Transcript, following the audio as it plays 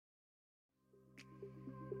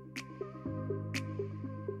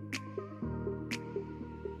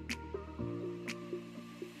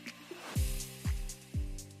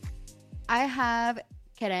I have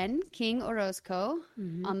Queren King Orozco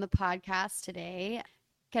Hmm. on the podcast today.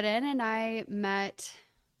 Queren and I met,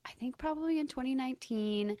 I think, probably in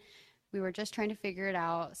 2019. We were just trying to figure it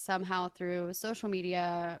out somehow through social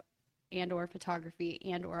media and or photography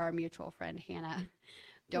and or our mutual friend Hannah.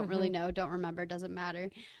 Don't really Hmm. know, don't remember, doesn't matter.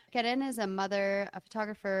 Karen is a mother, a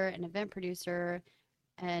photographer, an event producer,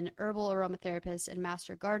 an herbal aromatherapist, and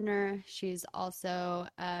master gardener. She's also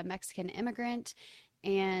a Mexican immigrant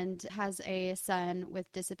and has a son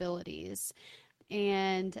with disabilities.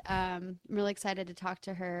 And I'm really excited to talk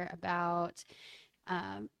to her about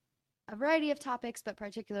um, a variety of topics, but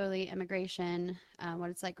particularly immigration, what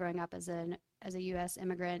it's like growing up as a U.S.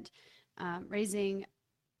 immigrant, raising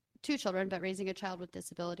two children, but raising a child with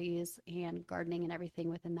disabilities and gardening and everything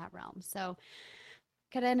within that realm. So,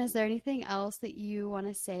 Karen, is there anything else that you want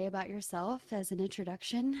to say about yourself as an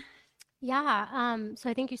introduction? Yeah, so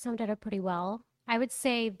I think you summed it up pretty well. I would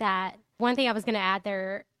say that one thing I was going to add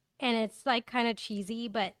there, and it's like kind of cheesy,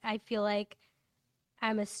 but I feel like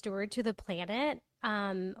I'm a steward to the planet,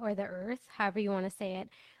 or the earth, however you want to say it.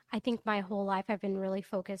 I think my whole life I've been really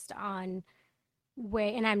focused on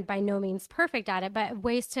and I'm by no means perfect at it, but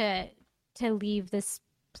ways to leave this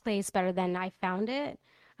place better than I found it,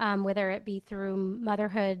 whether it be through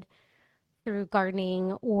motherhood, through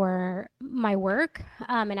gardening, or my work.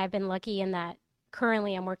 And I've been lucky in that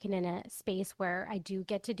currently I'm working in a space where I do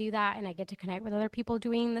get to do that and I get to connect with other people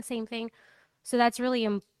doing the same thing. So that's really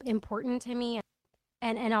important to me.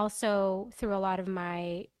 And also through a lot of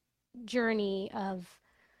my journey of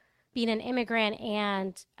being an immigrant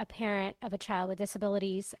and a parent of a child with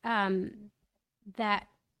disabilities, that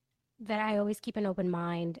I always keep an open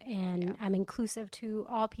mind Yeah. and I'm inclusive to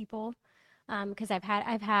all people, because I've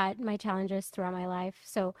had my challenges throughout my life.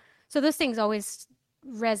 So those things always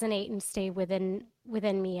resonate and stay within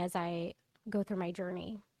me as I go through my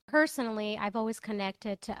journey. Personally, I've always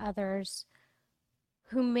connected to others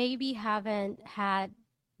who maybe haven't had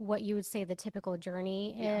what you would say the typical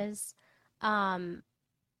journey Yeah. is. Um,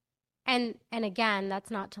 and again,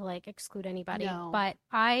 that's not to like exclude anybody, No. but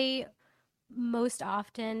I most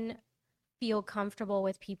often feel comfortable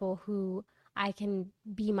with people who I can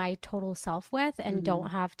be my total self with and Mm-hmm. don't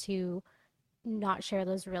have to not share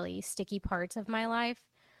those really sticky parts of my life.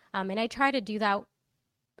 And I try to do that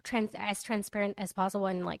as transparent as possible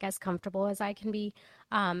and like as comfortable as I can be.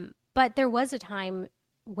 But there was a time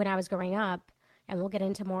when I was growing up, and we'll get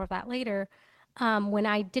into more of that later, when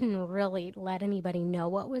I didn't really let anybody know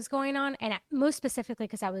what was going on. And most specifically,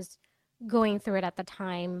 because I was going through it at the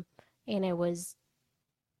time and it was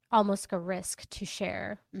almost like a risk to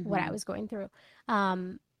share what I Mm-hmm. was going through.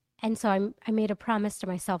 Um, and so I made a promise to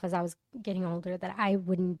myself as I was getting older that I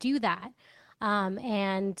wouldn't do that. Um,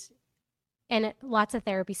 and lots of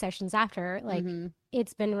therapy sessions after, like Mm-hmm.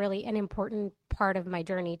 it's been really an important part of my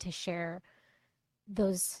journey to share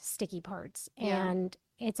those sticky parts. Yeah. And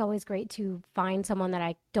it's always great to find someone that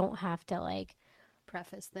I don't have to like,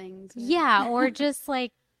 Preface things yeah, with. or just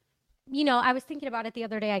like, I was thinking about it the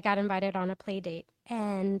other day. I got invited on a play date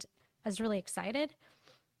and I was really excited.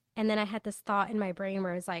 And then I had this thought in my brain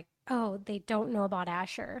where I was like, oh, they don't know about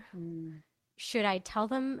Asher. Mm. Should I tell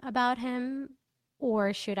them about him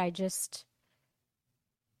or should I just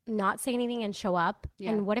not say anything and show up?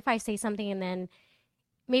 Yeah. And what if I say something and then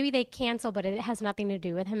maybe they cancel, but it has nothing to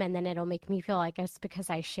do with him and then it'll make me feel like it's because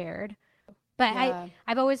I shared. But Yeah.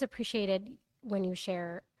 I've always appreciated when you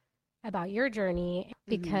share about your journey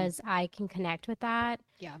Mm-hmm. because I can connect with that,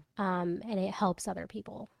 Yeah. and it helps other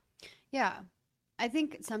people. Yeah. I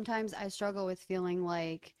think sometimes I struggle with feeling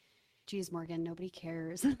like, geez, Morgan, nobody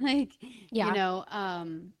cares. Like, Yeah.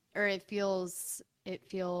 or it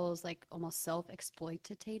feels like almost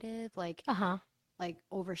self-exploitative, Uh huh. like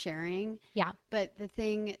oversharing. Yeah. But the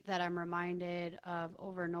thing that I'm reminded of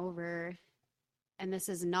over and over, and this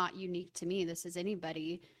is not unique to me, this is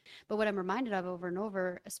anybody, but what I'm reminded of over and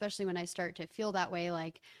over, especially when I start to feel that way,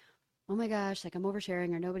 like, oh my gosh, like I'm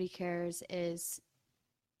oversharing or nobody cares, is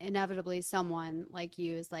inevitably someone like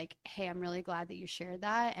you is like, hey, I'm really glad that you shared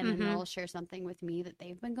that. And then Mm-hmm. they'll share something with me that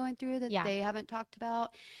they've been going through that Yeah. they haven't talked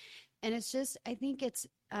about. And it's just, I think it's,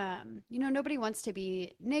 nobody wants to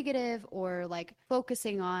be negative or like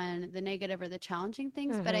focusing on the negative or the challenging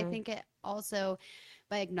things. But I Mm-hmm. think it also,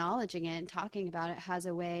 by acknowledging it and talking about it, has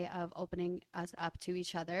a way of opening us up to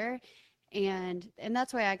each other. And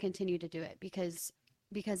that's why I continue to do it, because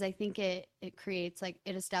I think it creates, like,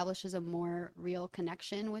 it establishes a more real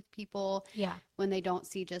connection with people Yeah. when they don't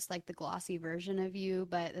see just like the glossy version of you,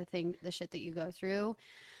 but the shit that you go through.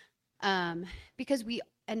 Um, because we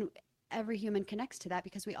and every human connects to that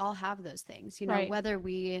because we all have those things, Right. whether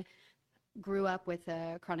we grew up with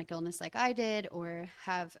a chronic illness like I did, or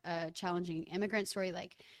have a challenging immigrant story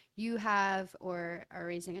like you have, or are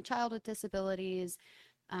raising a child with disabilities,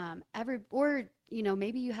 or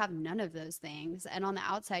maybe you have none of those things, and on the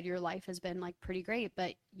outside your life has been like pretty great,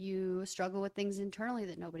 but you struggle with things internally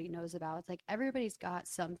that nobody knows about. It's like everybody's got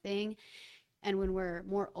something, and when we're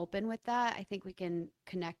more open with that, I think we can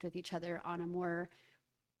connect with each other on a more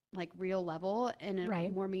like real level in a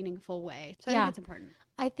Right. more meaningful way. So I think Yeah. it's important.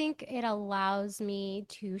 I think it allows me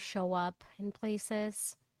to show up in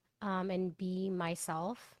places and be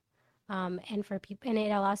myself. And for people, and it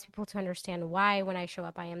allows people to understand why when I show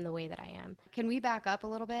up, I am the way that I am. Can we back up a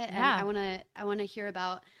little bit? And I Yeah. want to I want to hear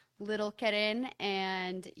about little Queren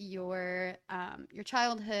and your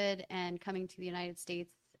childhood and coming to the United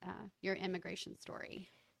States, your immigration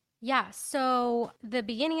story. Yeah. So the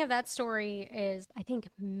beginning of that story is, I think,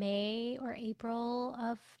 May or April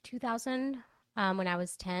of 2000, when I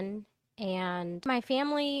was 10. And my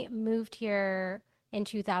family moved here in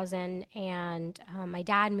 2000, and my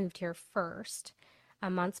dad moved here first,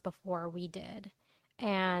 months before we did.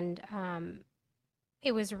 And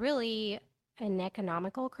it was really an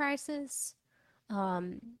economical crisis.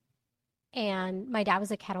 Um, and my dad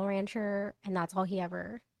was a cattle rancher, and that's all he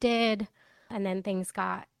ever did. And then things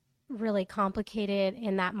got really complicated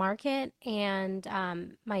in that market, and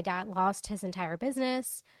my dad lost his entire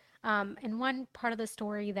business. And one part of the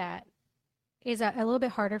story that is a little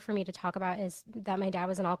bit harder for me to talk about is that my dad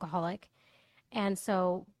was an alcoholic. And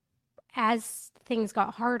so as things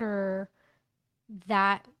got harder,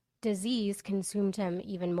 that disease consumed him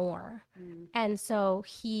even more. Mm. And so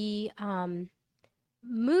he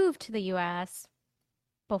moved to the US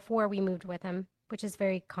before we moved with him, which is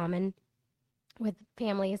very common with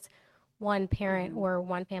families. One parent Mm-hmm. or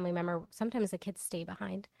one family member, sometimes the kids stay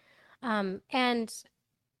behind. And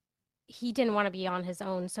he didn't want to be on his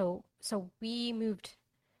own. So we moved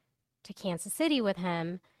to Kansas City with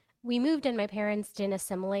him. We moved and my parents didn't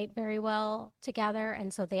assimilate very well together.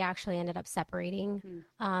 And so they actually ended up separating,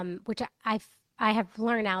 Mm. which I have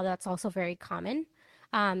learned now that's also very common,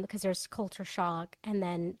 because there's culture shock. And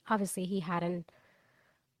then obviously he had an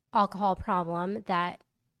alcohol problem that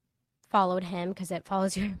followed him because it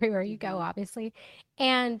follows you everywhere you go, Mm-hmm. obviously.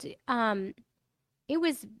 And it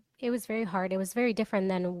was it was very hard. It was very different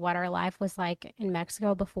than what our life was like in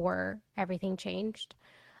Mexico before everything changed.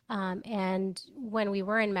 And when we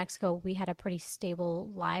were in Mexico, we had a pretty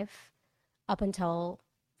stable life up until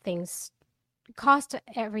things cost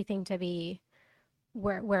everything to be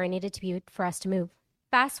where it needed to be for us to move.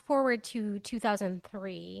 Fast forward to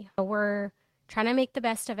 2003, we're trying to make the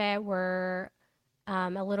best of it. We're a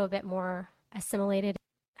little bit more assimilated.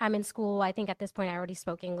 I'm in school. I think at this point I already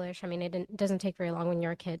spoke English. I mean, it doesn't take very long when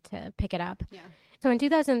you're a kid to pick it up. Yeah. So in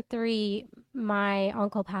 2003, my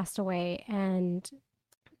uncle passed away, and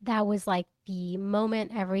that was like the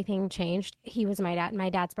moment everything changed. He was my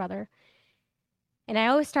dad's brother. And I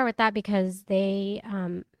always start with that because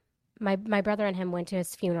my brother and him went to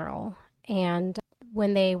his funeral. And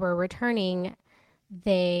when they were returning,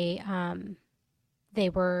 they, they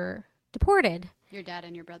were deported. Your dad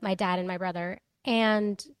and your brother. My dad and my brother.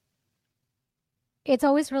 And it's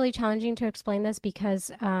always really challenging to explain this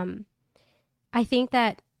because I think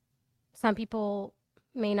that some people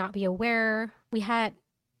may not be aware. We had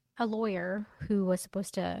a lawyer who was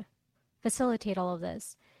supposed to facilitate all of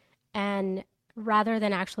this. And rather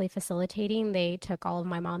than actually facilitating, they took all of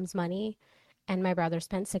my mom's money, and my brother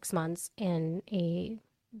spent 6 months in a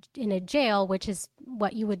jail, which is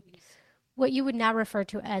what you would now refer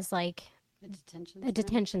to as like A detention a center.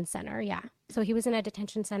 detention center. Yeah. So he was in a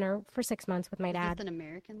detention center for 6 months with my Is dad. this an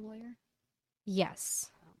American lawyer?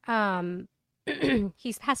 Yes.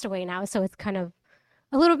 He's passed away now, so it's kind of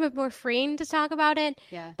a little bit more freeing to talk about it.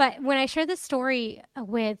 Yeah. But when I share this story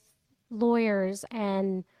with lawyers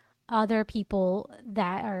and other people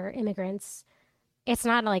that are immigrants, it's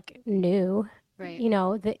not like new, Right.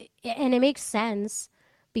 and it makes sense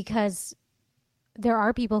because there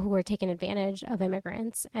are people who are taking advantage of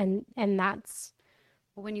immigrants, and that's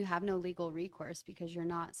Well, when you have no legal recourse because you're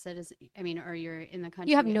not citizen, I mean, or you're in the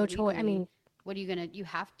you have country no choice. I illegally, mean, what are you gonna? You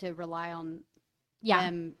have to rely on yeah,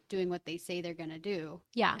 them doing what they say they're gonna do,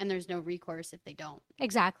 yeah, and there's no recourse if they don't.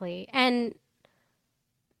 exactly. And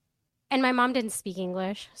my mom didn't speak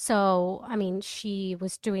English, so I mean, she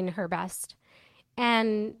was doing her best.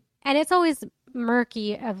 And it's always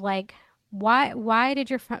murky of like why did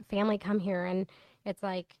your family come here? And it's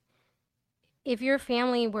like if your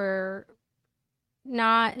family were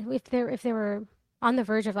not if they were on the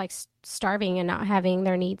verge of like starving and not having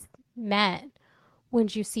their needs met,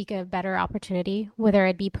 wouldn't you seek a better opportunity, whether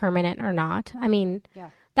it be permanent or not? I mean, Yeah.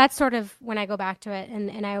 that's sort of when I go back to it,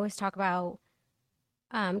 and I always talk about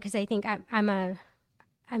because I think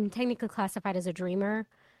I'm technically classified as a dreamer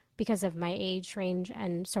because of my age range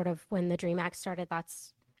and sort of when the Dream Act started.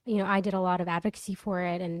 That's I did a lot of advocacy for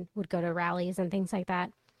it and would go to rallies and things like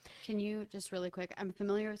that. Can you just really quick? I'm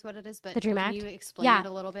familiar with what it is, but The Dream can you Act, explain yeah. it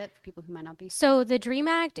a little bit for people who might not be? So the Dream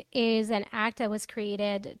Act is an act that was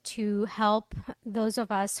created to help those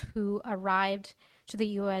of us who arrived to the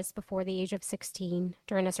U.S. before the age of 16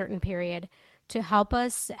 during a certain period to help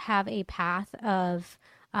us have a path of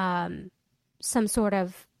some sort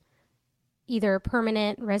of either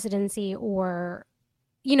permanent residency or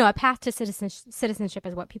a path to citizenship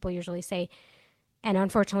is what people usually say, and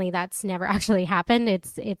unfortunately that's never actually happened.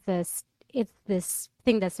 It's this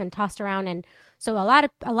thing that's been tossed around, and so a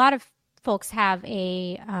lot of folks have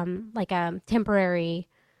a like a temporary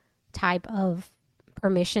type of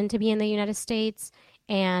permission to be in the United States,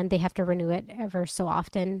 and they have to renew it ever so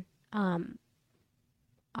often.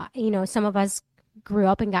 Some of us grew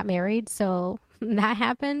up and got married, so that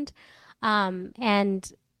happened.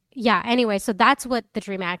 And yeah, anyway, so that's what the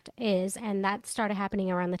Dream Act is, and that started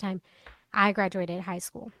happening around the time I graduated high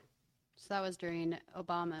school. So that was during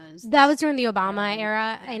Obama's That was during the Obama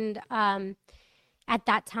era. era, Yeah. and at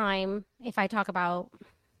that time, if I talk about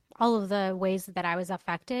all of the ways that I was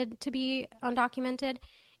affected to be undocumented,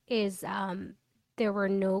 is there were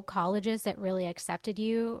no colleges that really accepted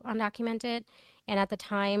you undocumented. And at the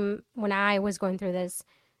time when I was going through this,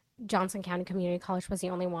 Johnson County Community College was the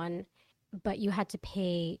only one, but you had to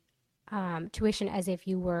pay tuition as if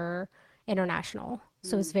you were international.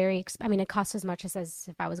 So it's Mm, very, I mean, it cost as much as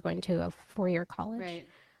if I was going to a 4-year college. right.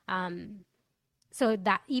 Um, so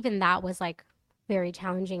that even that was like very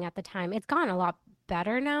challenging at the time. It's gone a lot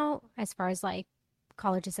better now as far as like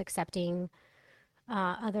colleges accepting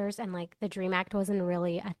others, and like the Dream Act wasn't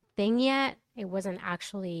really a thing yet. It wasn't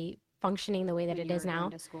actually functioning the way that When it you is were going now.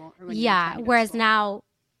 to school or when you were Yeah. trying to go to Whereas school. now,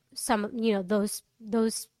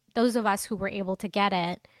 those of us who were able to get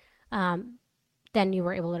it, um, then you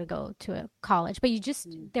were able to go to a college. But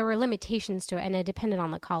Mm, there were limitations to it, and it depended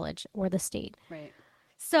on the college or the state. right.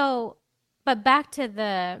 So, but back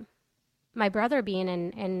to my brother being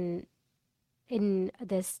in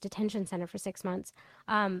this detention center for 6 months.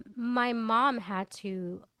 My mom had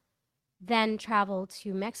to then travel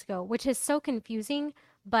to Mexico, which is so confusing.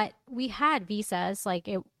 But we had visas,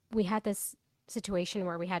 we had this situation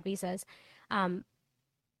where we had visas, um,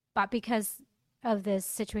 but because of this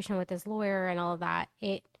situation with this lawyer and all of that,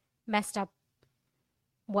 it messed up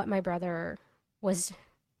what my brother was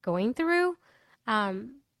going through.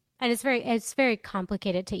 And it's very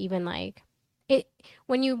complicated to even like it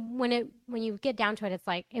when you get down to it, it's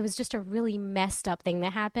like it was just a really messed up thing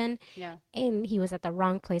that happened, Yeah. and he was at the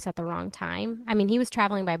wrong place at the wrong time. I mean, he was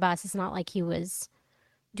traveling by bus. It's not like he was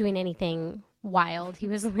doing anything wild. He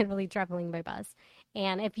was literally traveling by bus.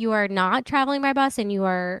 And if you are not traveling by bus and you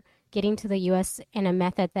are getting to the US in a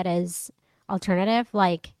method that is alternative,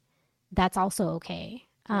 like that's also okay,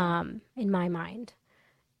 Yeah. in my mind.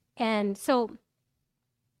 And so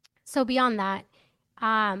beyond that,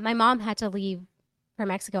 my mom had to leave for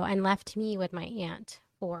Mexico and left me with my aunt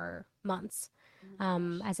for months, Oh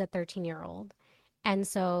my gosh. as a 13-year-old. And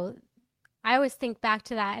so I always think back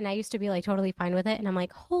to that, and I used to be like totally fine with it. And I'm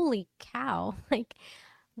like, holy cow, like,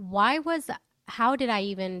 why was, how did I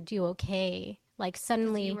even do okay? Like, Because you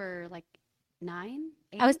suddenly, were like nine,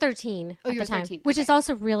 I was 8? 13 Oh, at you the were time, 13. which is Okay.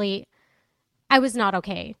 also really, I was not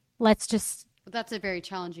okay. Let's just, But that's a very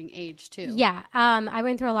challenging age too. yeah. I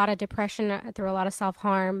went through a lot of depression, through a lot of self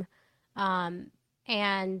harm, um,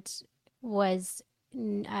 and was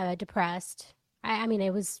depressed. I mean,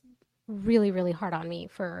 it was really, really hard on me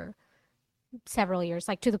for several years,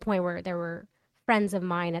 like to the point where there were friends of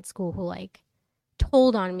mine at school who like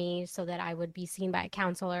told on me so that I would be seen by a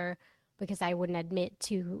counselor because I wouldn't admit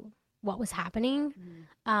to what was happening.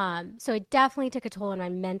 Mm, So it definitely took a toll on my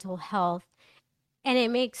mental health. And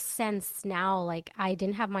it makes sense now. Like, I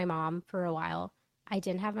didn't have my mom for a while. I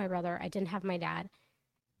didn't have my brother. I didn't have my dad.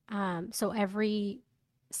 So every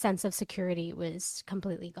sense of security was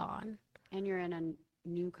completely gone. and you're in a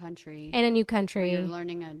new country In a new where you're country,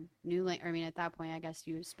 learning a new language. I mean, at that point, I guess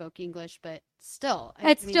you spoke English, but still,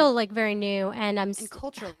 it's I mean, still like very new. And and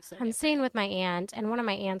culturally so I'm different. staying with my aunt, and one of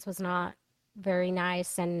my aunts was not very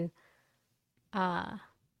nice. And uh,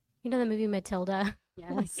 the movie Matilda, Yes.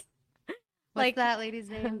 like What's like that lady's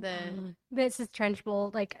name? The this is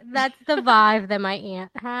Trenchbull. Like that's the vibe that my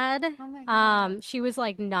aunt had. Oh my God. She was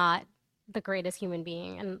like not the greatest human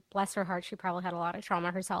being, and bless her heart, she probably had a lot of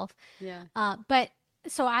trauma herself. Yeah. But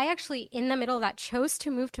so I actually, in the middle of that, chose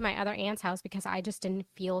to move to my other aunt's house because I just didn't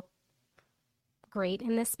feel great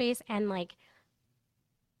in this space. And like,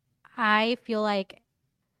 I feel like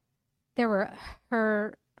there were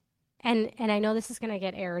her, and I know this is going to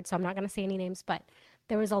get aired, so I'm not going to say any names, but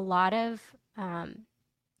there was a lot of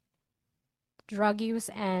drug use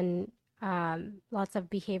and lots of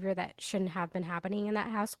behavior that shouldn't have been happening in that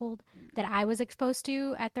household that I was exposed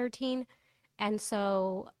to at 13. And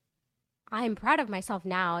so I'm proud of myself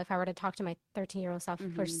now if I were to talk to my 13-year-old self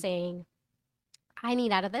for saying, I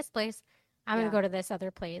need out of this place. I'm going to go to this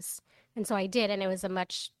other place. And so I did, and it was a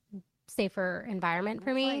much safer environment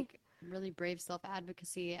for me. Like really brave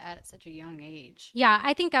self-advocacy at such a young age. Yeah,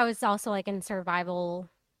 I think I was also like in survival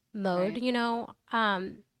mode, you know.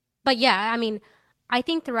 But yeah, I mean, I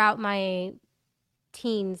think throughout my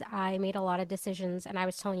teens, I made a lot of decisions, and I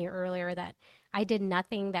was telling you earlier that I did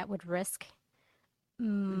nothing that would risk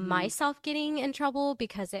myself getting in trouble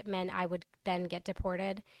because it meant I would then get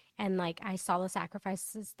deported. And like I saw the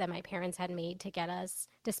sacrifices that my parents had made to get us,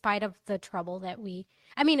 despite of the trouble that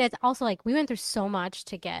I mean, it's also like we went through so much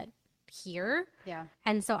to get here. Yeah.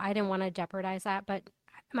 And so I didn't want to jeopardize that. But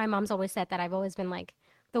my mom's always said that I've always been like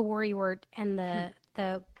the worry word and the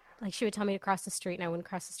like she would tell me to cross the street and I wouldn't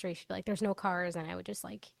cross the street. She'd be like, there's no cars. And I would just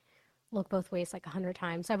like look both ways like 100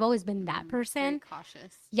 times. So I've always been that person. Very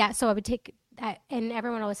cautious. Yeah. So I would take that. And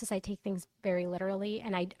everyone always says I take things very literally.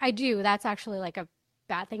 And I do. That's actually like a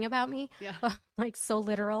bad thing about me. Yeah. Like so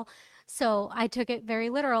literal. So I took it very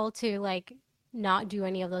literal to like not do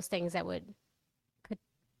any of those things that would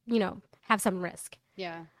have some risk.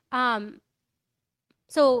 Yeah.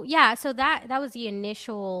 So yeah, so that was the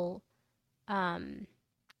initial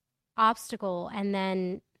obstacle, and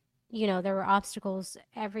then there were obstacles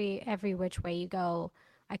every which way you go.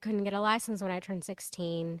 I couldn't get a license when I turned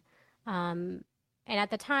 16. And at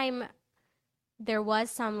the time there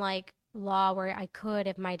was some like law where I could,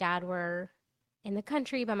 if my dad were in the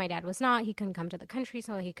country, but my dad was not, he couldn't come to the country,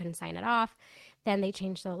 so he couldn't sign it off. Then they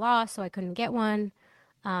changed the law, so I couldn't get one.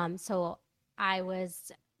 So I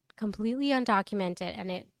was completely undocumented, and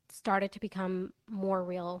it started to become more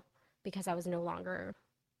real because I was no longer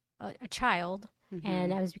a child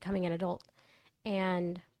and I was becoming an adult.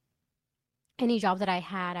 And any job that I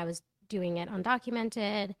had, I was doing it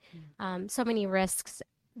undocumented. So many risks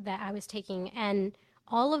that I was taking. And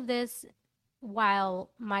all of this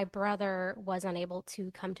while my brother was unable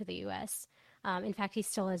to come to the U.S. In fact, he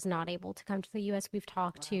still is not able to come to the U.S. We've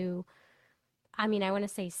talked to, I mean, I want to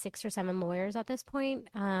say 6 or 7 lawyers at this point.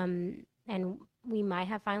 And we might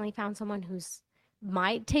have finally found someone who's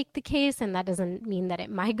might take the case. And that doesn't mean that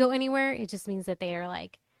it might go anywhere. It just means that they are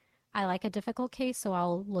like, I like a difficult case, so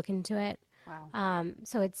I'll look into it. Wow.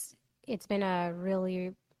 So it's been a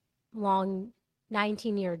really long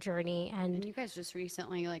 19-year journey. And you guys just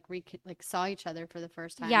recently like saw each other for the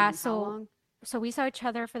first time. Yeah. In how long? So we saw each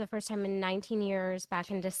other for the first time in 19 years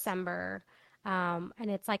back in December. And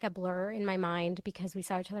it's like a blur in my mind because we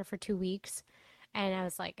saw each other for 2 weeks. And I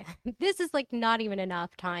was like, this is like not even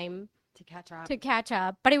enough time to catch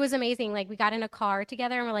up. But it was amazing. Like we got in a car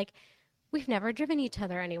together and we're like, we've never driven each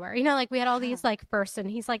other anywhere. Like we had all these like firsts,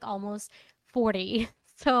 and he's like almost 40.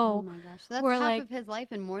 So oh my gosh. So that's we're half like, of his life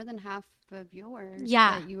and more than half of yours.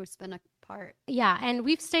 Yeah. That you would spend apart. Yeah. And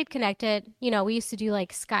we've stayed connected. We used to do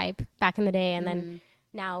like Skype back in the day, and then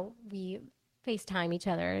now we FaceTime each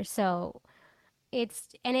other. So I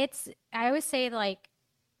always say like,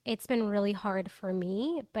 it's been really hard for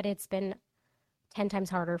me, but it's been 10 times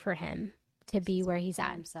harder for him to be where he's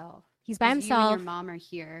at. Himself. He's by 'Cause himself. You and your mom are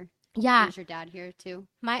here. Yeah. Is your dad here too?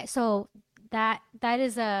 So that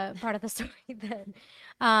is a part of the story that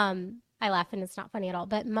I laugh and it's not funny at all.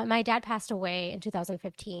 But my dad passed away in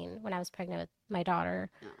 2015 when I was pregnant with my daughter.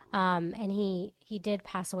 And he did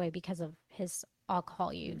pass away because of his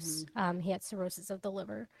alcohol use. He had cirrhosis of the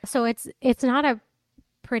liver. So it's not a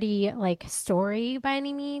pretty like story by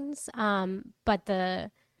any means. But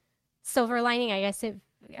the silver lining, I guess,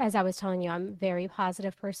 as I was telling you, I'm a very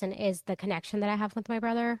positive person, is the connection that I have with my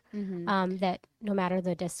brother. That no matter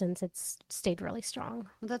the distance, it's stayed really strong.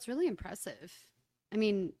 Well, that's really impressive. I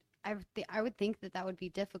mean, I would think that would be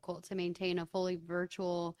difficult to maintain a fully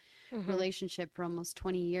virtual relationship for almost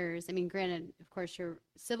 20 years. I mean, granted, of course, you're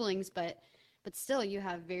siblings, but still, you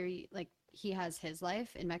have he has his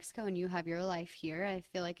life in Mexico and you have your life here. I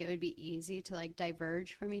feel like it would be easy to like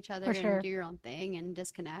diverge from each other and do your own thing and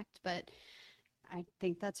disconnect. But I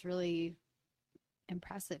think that's really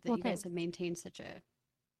impressive that you guys have maintained such a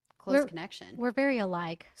close connection. We're very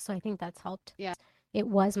alike, so I think that's helped. Yeah. It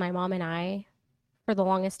was my mom and I for the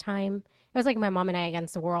longest time. It was like my mom and I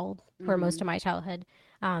against the world for most of my childhood.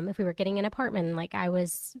 If we were getting an apartment, like I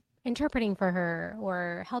was interpreting for her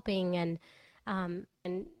or helping,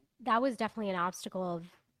 and that was definitely an obstacle of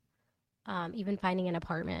even finding an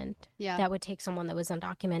apartment Yeah. that would take someone that was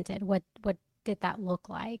undocumented. What did that look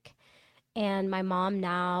like? And my mom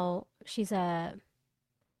now,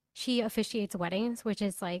 she officiates weddings, which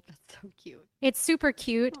is like That's so cute. it's super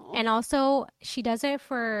cute. Oh. And also she does it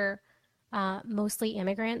for mostly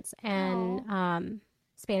immigrants and Oh.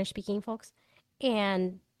 Spanish speaking folks.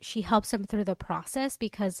 And she helps them through the process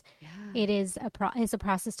because Yeah. it is it's a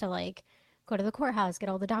process to like go to the courthouse, get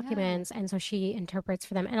all the Yeah. documents, and so she interprets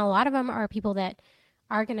for them. And a lot of them are people that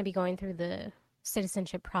are going to be going through the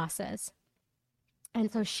citizenship process,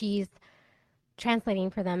 and so she's translating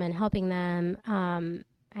for them and helping them.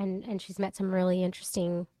 And she's met some really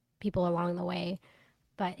interesting people along the way.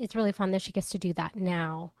 But it's really fun that she gets to do that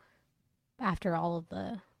now after all of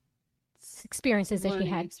the experiences that she Learning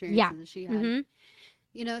had. Yeah. experiences that she had.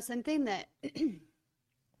 Mm-hmm. Something that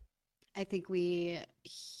I think we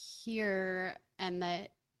hear, and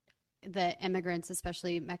that the immigrants,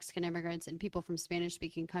 especially Mexican immigrants and people from Spanish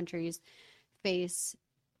speaking countries, face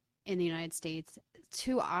in the United States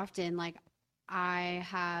too often. Like,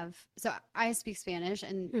 so I speak Spanish,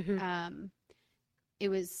 and Mm-hmm. it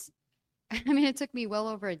was, I mean, it took me well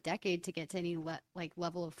over a decade to get to any like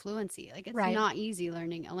level of fluency. Like, it's Right. not easy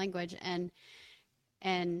learning a language, and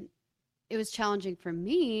it was challenging for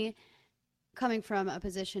me coming from a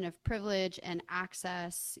position of privilege and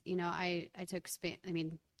access. I took I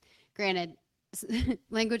mean, granted,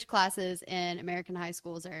 language classes in American high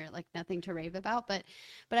schools are like nothing to rave about, but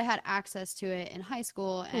I had access to it in high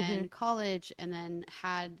school Mm-hmm. and college, and then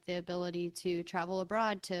had the ability to travel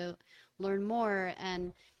abroad to learn more,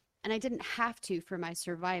 and I didn't have to for my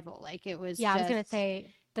survival. Like, it was Yeah, I was just, gonna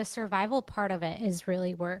say the survival part of it is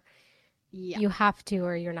really where yeah. you have to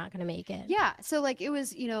or you're not gonna make it. Yeah, so like it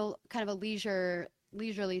was, kind of a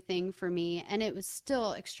leisurely thing for me, and it was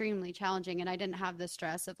still extremely challenging, and I didn't have the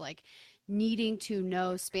stress of like needing to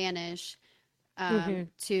know Spanish Mm-hmm.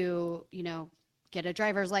 to, get a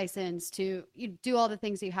driver's license, to you do all the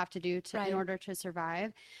things you have to do in Right. order to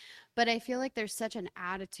survive. But I feel like there's such an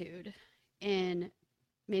attitude in,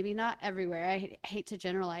 maybe not everywhere. I hate to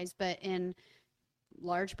generalize, but in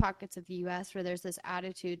large pockets of the US, where there's this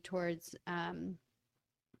attitude towards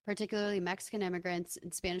particularly Mexican immigrants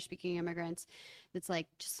and Spanish speaking immigrants, that's like,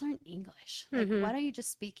 just learn English. Like, Mm-hmm. why don't you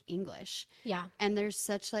just speak English? Yeah. And there's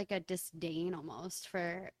such like a disdain almost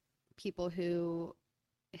for people who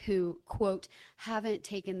quote haven't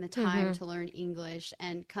taken the time Mm-hmm. to learn English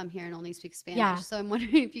and come here and only speak Spanish. Yeah. So I'm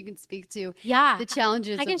wondering if you can speak to Yeah. the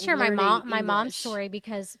challenges I of can share learning my mom's English. story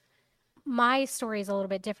because my story is a little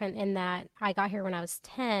bit different in that I got here when I was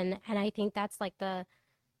 10, and I think that's like the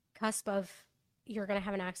cusp of you're going to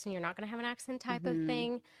have an accent, you're not going to have an accent type of Mm-hmm.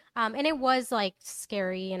 thing. And it was like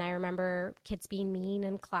scary. And I remember kids being mean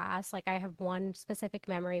in class. Like, I have one specific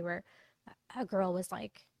memory where a girl was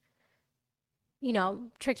like,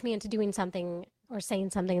 tricked me into doing something or saying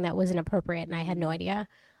something that was inappropriate, and I had no Mm-hmm. idea.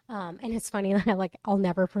 And it's funny that I'll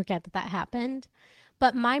never forget that that happened.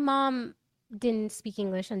 But my mom didn't speak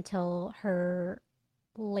English until her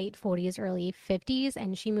late 40s, early 50s,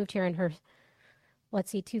 and she moved here in her,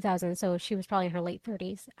 let's see, 2000. So she was probably in her late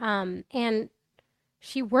 30s. And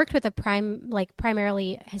she worked with a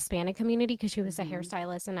primarily Hispanic community because she was a Mm-hmm.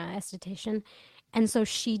 hairstylist and a esthetician. And so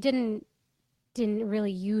she didn't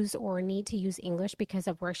really use or need to use English because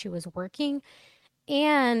of where she was working.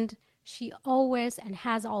 And she always and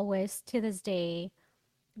has always to this day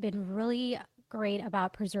been really great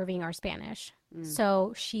about preserving our Spanish. Mm.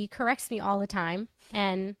 So she corrects me all the time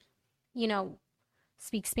and, you know,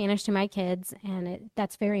 speaks Spanish to my kids. And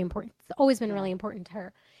that's very important. It's always been Yeah. really important to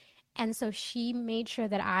her. And so she made sure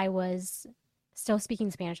that I was still speaking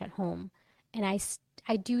Spanish at home. And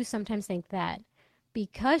I do sometimes think that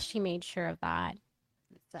because she made sure of that,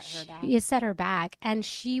 Set her back. it set her back. And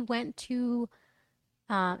she went to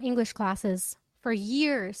English classes for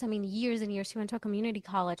years. I mean, years and years. She went to a community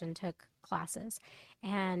college and took classes.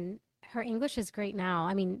 And her English is great now.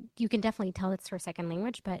 I mean, you can definitely tell it's her second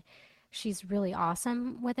language, but she's really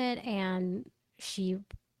awesome with it. And she,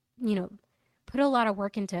 you know, put a lot of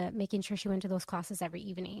work into making sure she went to those classes every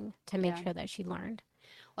evening to make Yeah. sure that she learned.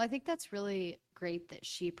 Well, I think that's really great that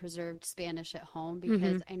she preserved Spanish at home,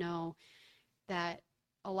 because Mm-hmm. I know that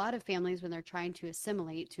a lot of families, when they're trying to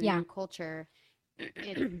assimilate to a Yeah. new culture,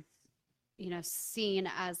 it's, seen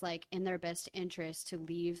as like in their best interest to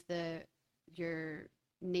leave your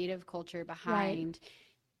native culture Right. behind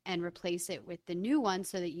and replace it with the new one,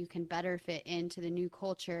 so that you can better fit into the new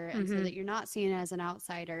culture, and so Mm-hmm. that you're not seen as an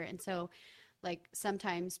outsider. And so, like,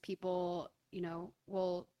 sometimes people,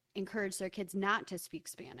 will encourage their kids not to speak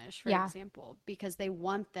Spanish, for Yeah. example, because they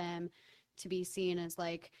want them to be seen as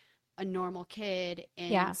like a normal kid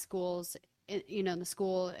in Yeah. schools, in the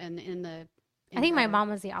school and I in think my our mom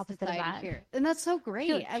was the opposite of society that. here. And that's so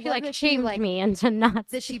great. I She love like that she shamed me into not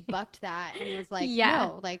that she saying. bucked that and was like, Yeah.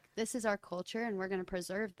 no, like this is our culture and we're going to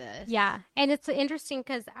preserve this. Yeah. And it's interesting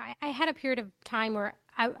because I had a period of time where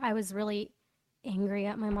I was really angry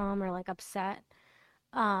at my mom or like upset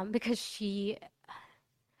because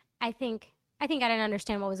I think I didn't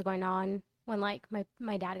understand what was going on when like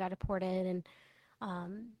my dad got deported and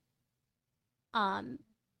um um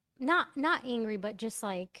not angry but just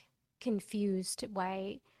like confused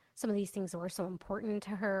why some of these things were so important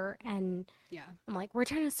to her and Yeah. I'm like we're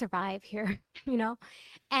trying to survive here, you know?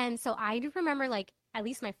 And so I do remember like at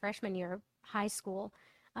least my freshman year of high school,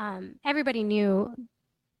 everybody knew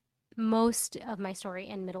most of my story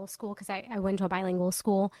in middle school because I went to a bilingual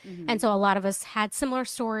school. And Mm-hmm. so a lot of us had similar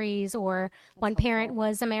stories, or That's one parent helpful.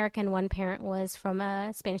 was American, one parent was from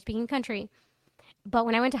a Spanish speaking country. But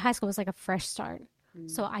when I went to high school, it was like a fresh start. Mm.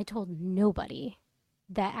 So I told nobody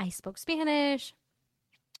that I spoke Spanish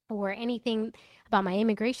or anything about my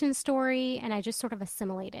immigration story. And I just sort of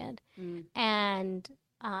assimilated. Mm. And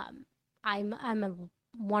um,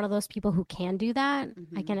 one of those people who can do that. I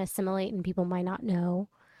Mm-hmm. can assimilate and people might not know.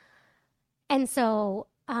 And so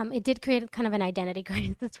it did create kind of an identity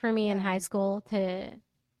crisis for me in Yeah. high school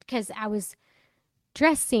because I was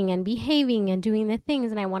dressing and behaving and doing the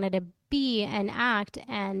things and I wanted to be and act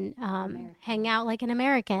and hang American. out like an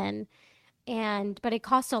American. But it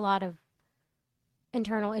caused a lot of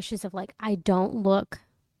internal issues of like, I don't look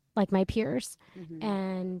like my peers. Mm-hmm.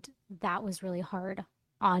 And that was really hard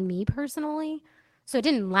on me personally. So it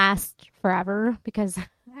didn't last forever because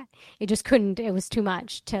it just couldn't, it was too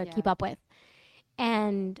much to Yeah. keep up with.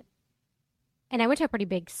 And I went to a pretty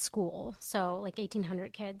big school, so like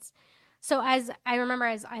 1,800 kids. So as I remember,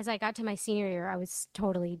 as I got to my senior year, I was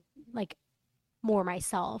totally like more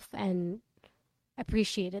myself and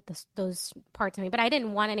appreciated those parts of me. But I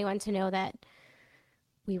didn't want anyone to know that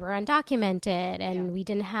we were undocumented Yeah. and we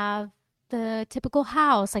didn't have the typical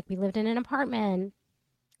house, like we lived in an apartment.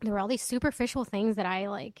 There were all these superficial things that I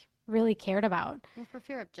like really cared about. Well, for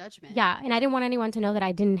fear of judgment. Yeah, and I didn't want anyone to know that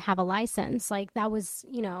I didn't have a license. Like that was,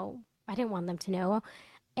 I didn't want them to know.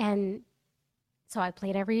 And so I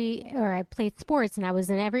played sports and I was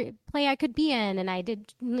in every play I could be in and I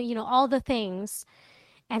did, all the things.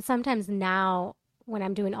 And sometimes now when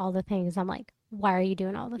I'm doing all the things, I'm like, why are you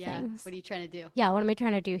doing all the Yeah. things? What are you trying to do? Yeah, what am I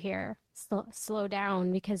trying to do here? Slow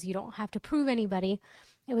down because you don't have to prove anybody.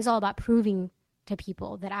 It was all about proving to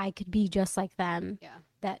people that I could be just like them. Yeah.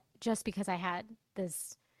 That just because I had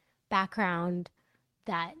this background,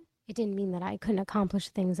 that it didn't mean that I couldn't accomplish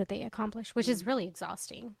things that they accomplished, which is Mm. really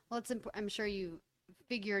exhausting. Well, I'm sure you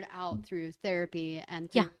figured out through therapy and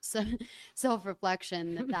Yeah. through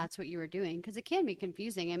self-reflection that that's what you were doing because it can be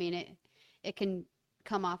confusing. I mean, it can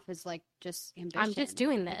come off as like just I'm just ambition.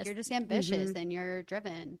 doing Like this. you're just ambitious Hmm. and you're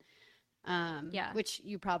driven. Yeah. Which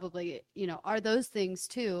you probably, are those things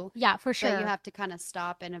too, Yeah, for but you sure. have to kind of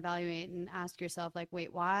stop and evaluate and ask yourself like,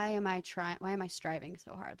 wait, why am I striving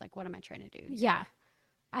so hard? Like, what am I trying to do here? Yeah.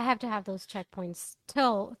 I have to have those checkpoints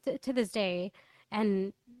till to this day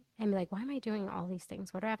and be like, why am I doing all these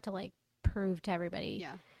things? What do I have to like prove to everybody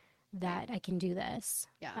Yeah. Right. that I can do this?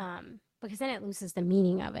 Yeah. Because then it loses the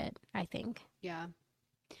meaning of it, I think. Yeah.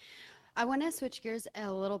 I want to switch gears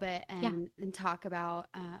a little bit Yeah. and talk about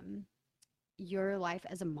your life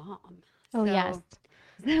as a mom. Oh, yes.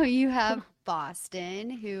 So, so you have Boston,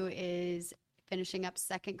 who is finishing up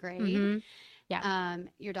second grade, Mm-hmm. Yeah.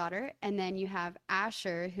 your daughter, and then you have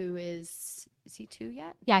Asher, who is he 2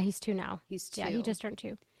 yet? Yeah, he's 2 now. He's Yeah, he 2. just turned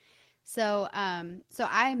 2. So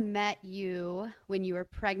I met you when you were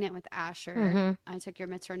pregnant with Asher. Mm-hmm. I took your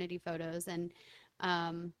maternity photos, and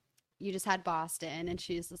um, you just had Boston, and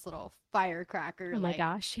she's this little firecracker, Oh my like,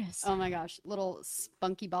 gosh, yes. oh my gosh, little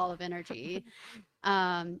spunky ball of energy.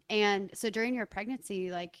 And so during your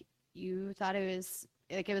pregnancy, like you thought it was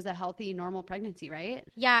a healthy, normal pregnancy, right?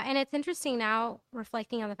 Yeah, and it's interesting now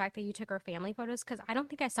reflecting on the fact that you took our family photos because I don't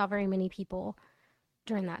think I saw very many people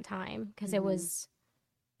during that time because it Mm-hmm. was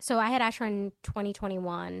so I had Asher in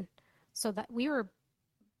 2021, so that we were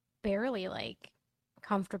barely like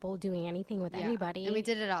comfortable doing anything with Yeah. And we anybody.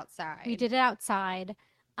 did it outside. We did it outside,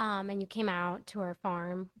 and you came out to our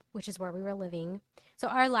farm, which is where we were living. So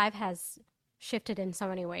our life has shifted in so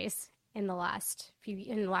many ways in the last 2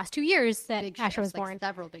 years that Big Asher was shifts, like born.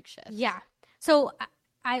 several big shifts. Yeah. So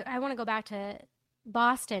I want to go back to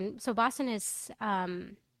Boston. So Boston is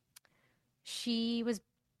she was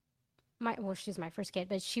she's my first kid,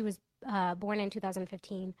 but she was born in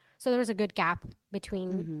 2015. So there was a good gap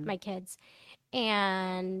between Mm-hmm. my kids.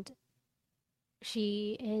 And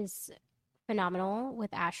She is phenomenal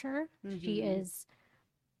with Asher. She Mm-hmm. is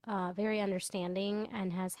very understanding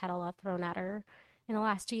and has had a lot thrown at her in the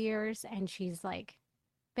last 2 years. And she's like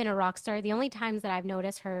been a rock star. The only times that I've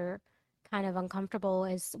noticed her kind of uncomfortable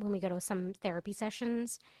is when we go to some therapy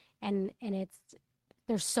sessions, and it's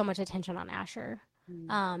there's so much attention on Asher,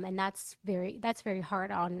 Mm. and that's very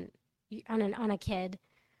hard on a kid,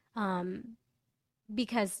 um,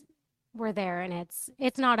 because we're there and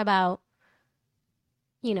it's not about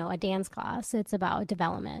a dance class. It's about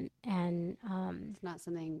development and It's not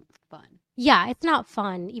something fun. yeah, it's not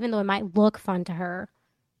fun, even though it might look fun to her.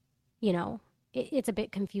 You know, it's a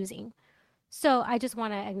bit confusing. So I just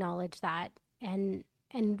want to acknowledge that. And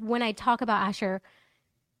when I talk about Asher,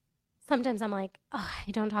 sometimes I'm like, oh,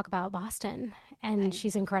 I don't talk about Boston, and I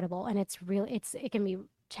she's incredible, and it can be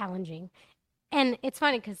challenging. And it's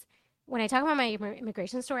funny because when I talk about my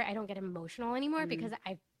immigration story, I don't get emotional anymore mm, because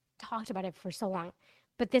I've talked about it for so long.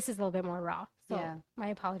 But this is a little bit more raw. So yeah. my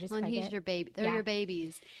apologies Well, if and I he's get your baby. They're yeah. your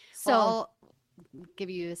babies. So Well, I'll give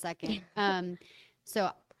you a second.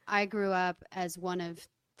 So I grew up as one of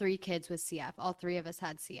three kids with CF. All three of us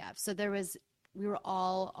had CF. So we were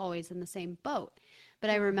all always in the same boat. But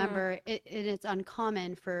I mhm. remember it's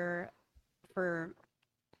uncommon for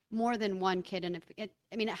more than one kid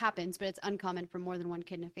I mean, it happens, but it's uncommon for more than one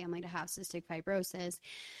kid in a family to have cystic fibrosis.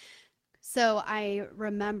 So I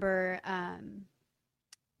remember,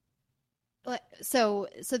 so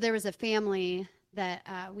there was a family that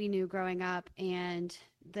we knew growing up, and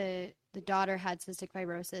the daughter had cystic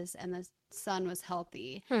fibrosis, and the son was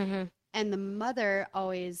healthy, Mhm. and the mother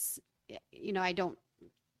always, I don't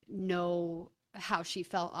know how she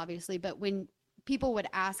felt, obviously, but when people would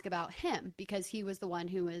ask about him, because he was the one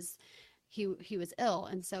who was he was ill,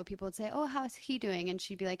 and so people would say, oh, how's he doing, and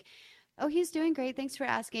she'd be like, oh, he's doing great, thanks for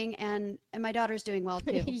asking, and my daughter's doing well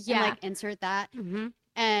too, and Yeah. like insert that, Mhm.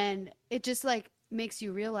 and it just like makes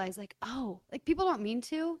you realize, like, oh, like people don't mean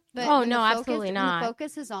to, but Oh no, absolutely when the not.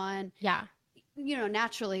 focus is on, Yeah.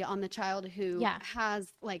 naturally on the child who Yeah.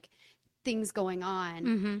 has like things going on,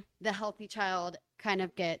 Mhm. the healthy child kind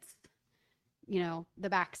of gets, the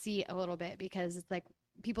back seat a little bit, because it's like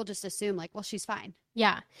people just assume, like, well, she's fine.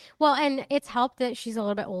 Yeah. Well, and it's helped that she's a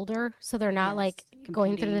little bit older, so they're not Yes, like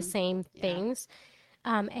going through the competing. same Yeah. things.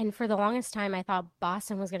 And for the longest time, I thought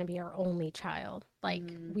Boston was going to be our only child. Like,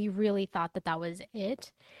 Mm, we really thought that that was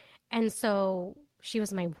it. And so she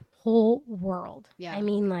was my whole world. I yeah.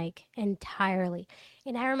 mean, like, entirely.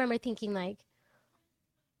 And I remember thinking, like,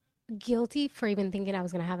 guilty for even thinking I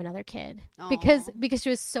was going to have another kid because Oh, because she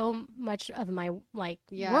was so much of my like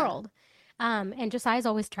yeah. world. And Josiah's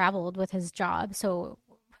always traveled with his job, so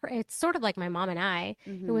it's sort of like my mom and I.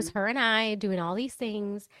 It was Mm-hmm. her and I doing all these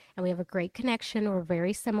things, and we have a great connection. We're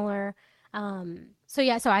very similar. So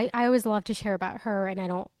yeah, so I always love to share about her, and I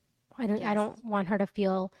Yes. don't want her to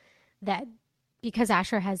feel that because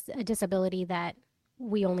Asher has a disability that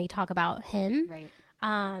we only talk about him. Right.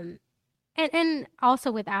 Um, and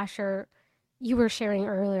also with Asher, you were sharing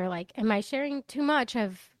earlier, like, am I sharing too much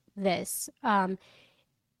of this?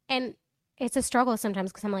 And it's a struggle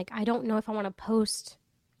sometimes because I'm like, I don't know if I want to post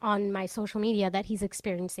on my social media that he's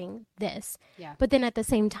experiencing this. Yeah. But then at the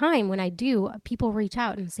same time, when I do, people reach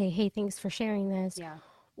out and say, hey, thanks for sharing this. Yeah.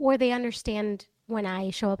 Or they understand when I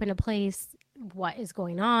show up in a place what is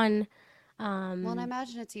going on. Well, and I Um,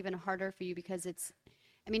 imagine it's even harder for you because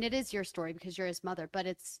I mean, it is your story because you're his mother, but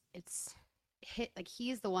it's hit like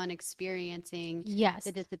he's the one experiencing the yes.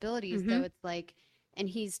 disabilities, Mm-hmm. so it's like, and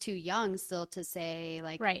he's too young still to say,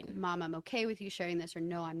 like, Right. Mom, I'm okay with you sharing this, or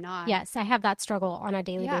no, I'm not. Yes, I have that struggle on a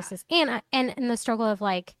daily Yeah. basis, and the struggle of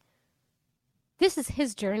like this is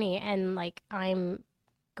his journey, and like I'm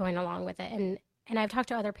going along with it, and I've talked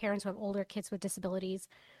to other parents who have older kids with disabilities,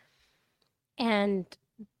 and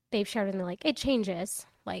they've shared and they're like it changes,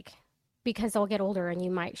 like because they'll get older and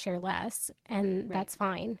you might share less, and Right. that's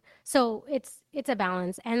fine. So it's a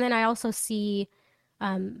balance, and then I also see,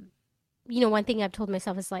 um, one thing I've told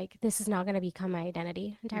myself is like this is not going to become my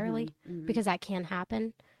identity Mm-hmm. entirely Mm-hmm. because that can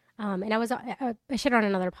happen. And I shared on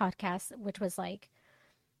another podcast, which was like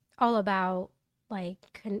all about like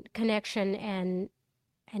connection and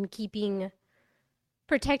keeping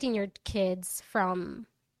protecting your kids from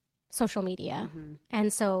social media. Mm-hmm.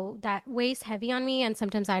 And so that weighs heavy on me, and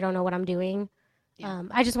sometimes I don't know what I'm doing. Yeah.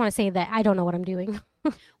 I just want to say that I don't know what I'm doing.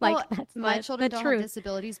 Like Well, that's my the children don't have truth.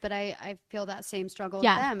 disabilities, but I feel that same struggle with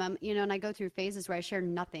Yeah, them. And I go through phases where I share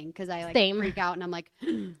nothing because I like same. freak out and I'm like,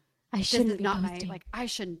 I this shouldn't is be not my, posting. like, I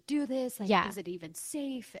shouldn't do this. Like, Yeah. is it even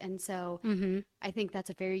safe? And so Mm-hmm. I think that's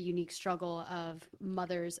a very unique struggle of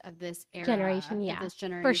mothers of this era, Generation. of Yeah, this for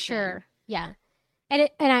generation. sure. Yeah.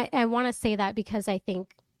 And I want to say that because I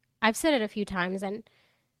think I've said it a few times, and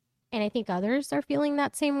I think others are feeling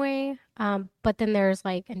that same way. But then there's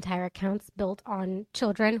like entire accounts built on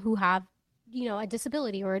children who have, a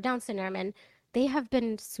disability or a Down syndrome, and they have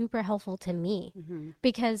been super helpful to me Hmm.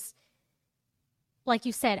 because, like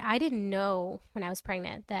you said, I didn't know when I was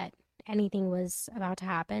pregnant that anything was about to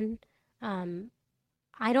happen. Um,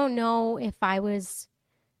 I don't know if I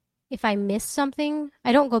missed something.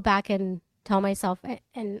 I don't go back and tell myself,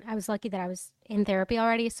 and I was lucky that I was in therapy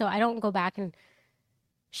already, so I don't go back and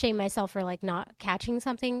shame myself for like not catching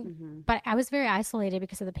something. Hmm. But I was very isolated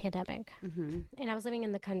because of the pandemic, Hmm. and I was living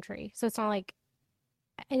in the country, so it's not like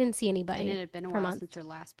I didn't see And it anybody had been a for while months. since your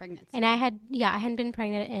last And pregnancy. I hadn't been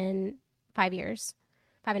pregnant in 5 years,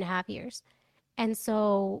 5.5 years, and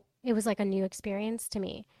so it was like a new experience to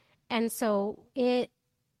me. And so it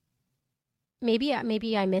maybe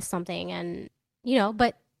I missed something, and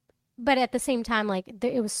but at the same time, like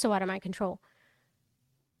it was so out of my control.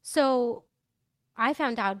 So I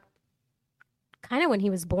found out kind of when he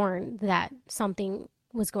was born that something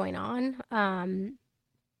was going on. And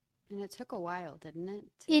it took a while, didn't it,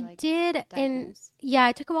 to It like did, and diagnose? yeah,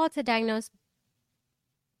 it took a while to diagnose,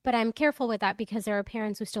 but I'm careful with that because there are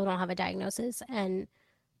parents who still don't have a diagnosis, and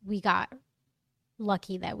we got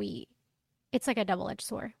lucky that it's like a double-edged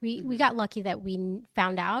sword. We Hmm. got lucky that we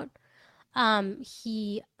found out.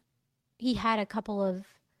 He had a couple of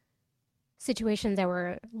situations that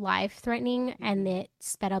were life threatening, and Hmm. it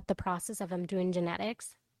sped up the process of him doing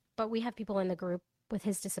genetics. But we have people in the group with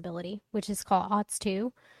his disability, which is called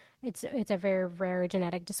OTS2. It's a very rare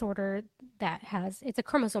genetic disorder that has it's a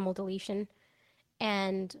chromosomal deletion,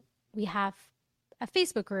 and we have a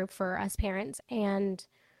Facebook group for us parents, and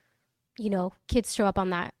kids show up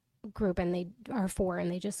on that group, and they are four,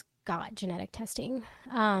 and they just got genetic testing.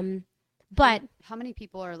 How But how many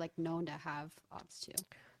people are like known to have odds too?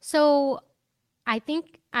 so I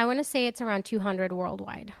think I want to say it's around 200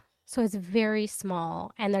 worldwide. So it's very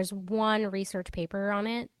small, and there's one research paper on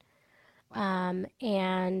it. Wow.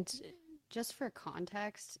 And Just for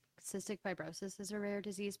context, cystic fibrosis is a rare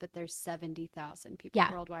disease, but there's 70,000 people yeah,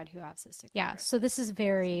 worldwide who have cystic yeah. So fibrosis. this is So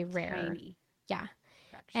very rare. tiny Yeah.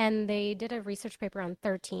 fraction. And they did a research paper on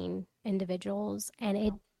 13 individuals, and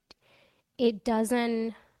it Wow. it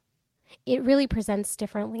doesn't it really presents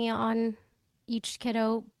differently on each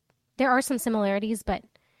kiddo. There are some similarities, but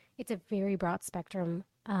it's a very broad spectrum.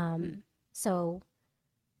 Hmm. So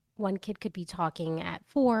one kid could be talking at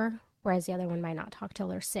 4, whereas the other one might not talk till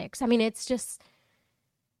they're 6. I mean, it's just,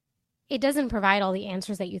 it doesn't provide all the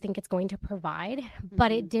answers that you think it's going to provide,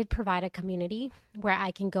 but Hmm. it did provide a community where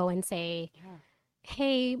I can go and say, Yeah.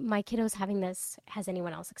 hey, my kiddo's having this. Has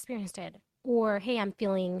anyone else experienced it? Or, hey, I'm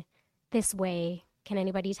feeling this way. Can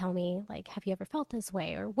anybody tell me, like, have you ever felt this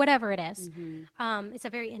way? Or whatever it is. Hmm. It's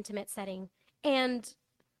a very intimate setting. And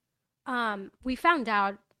we found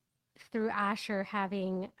out through Asher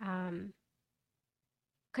having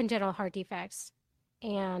congenital heart defects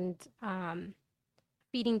and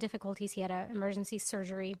feeding difficulties. He had an emergency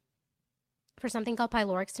surgery for something called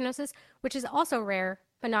pyloric stenosis, which is also rare,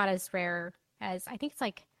 but not as rare as I think it's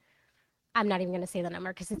like, I'm not even going to say the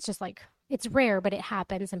number because it's just like, it's rare, but it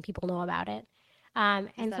happens and people know about it. Is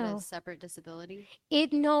And that a so separate disability?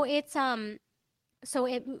 no, so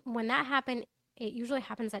when that happened, it usually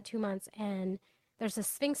happens at 2 months, and there's a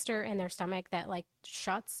sphincter in their stomach that like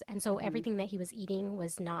shuts. And so Hmm. everything that he was eating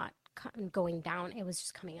was not going down, it was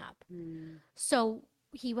just coming up. Mm. So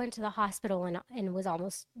he went to the hospital and was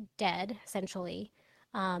almost dead, essentially.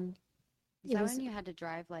 Um, Is it that was when you had to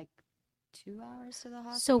drive like 2 hours to the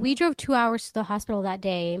so we hospital? drove 2 hours to the hospital that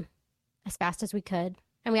day as fast as we could,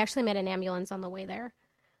 and we actually met an ambulance on the way there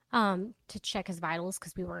to check his vitals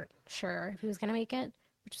because we weren't sure if he was going to make it,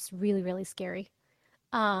 which is really really scary.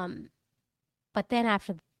 Um, but then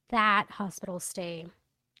after that hospital stay,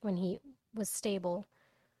 when he was stable,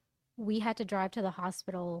 we had to drive to the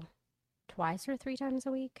hospital twice or 3 times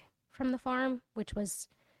a week from the farm, which was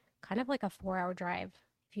kind of like a 4 hour drive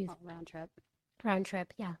if you Oh, round trip. round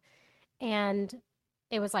trip. Yeah. And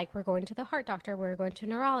it was like, we're going to the heart doctor, we're going to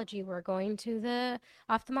neurology, we're going to the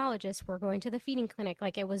ophthalmologist, we're going to the feeding clinic.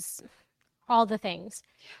 Like it was all the things.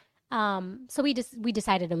 So we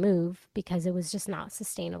decided to move because it was just not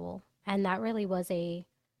sustainable. And that really was a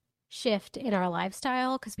shift in our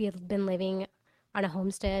lifestyle because we had been living on a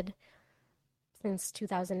homestead since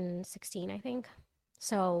 2016, I think.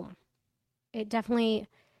 So it definitely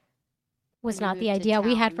was And you not the moved to idea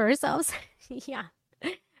we had town. for ourselves. Yeah.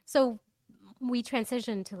 So we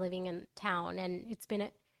transitioned to living in town, and it's been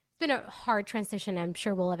a hard transition. I'm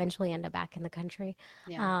sure we'll eventually end up back in the country,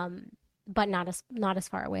 Yeah. um, but not as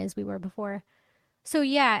far away as we were before. So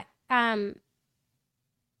yeah, I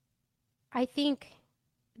think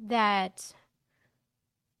that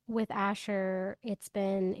with Asher, it's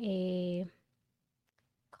been a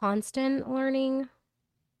constant learning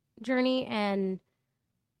journey, and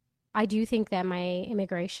I do think that my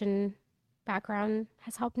immigration background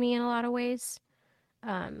has helped me in a lot of ways.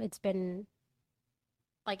 It's been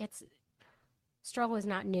like it's struggle is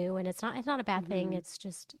not new, and it's not a bad thing. Mm-hmm. It's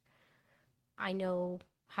just I know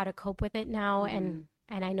how to cope with it now, Mm-hmm.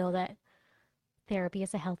 and I know that therapy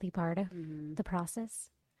is a healthy part of Mm-hmm. the process.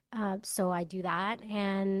 So I do that,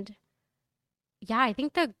 and yeah, I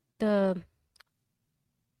think the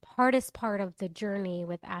hardest part of the journey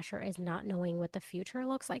with Asher is not knowing what the future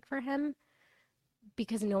looks like for him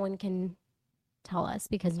because no one can tell us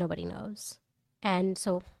because nobody knows. And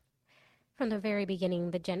so from the very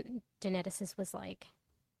beginning, the geneticist was like,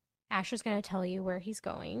 Asher's going to tell you where he's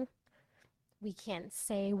going. We can't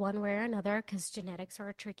say one way or another because genetics are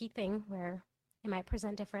a tricky thing where it might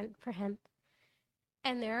present different for him.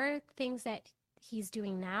 And there are things that he's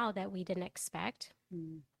doing now that we didn't expect.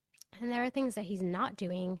 Mm-hmm. And there are things that he's not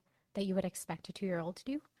doing that you would expect a 2-year-old to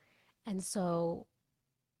do. And so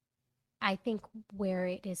I think where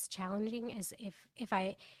it is challenging is if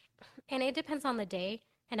I and it depends on the day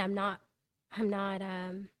and I'm not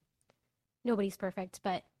nobody's perfect,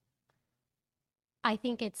 but I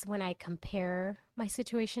think it's when I compare my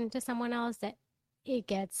situation to someone else that it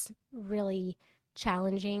gets really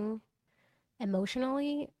challenging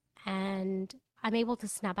emotionally and I'm able to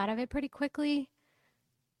snap out of it pretty quickly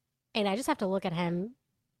and I just have to look at him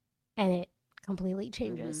and it completely Mm-hmm.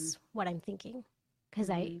 changes what I'm thinking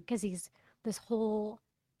Mm-hmm. because he's this whole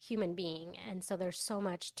human being and so there's so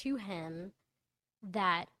much to him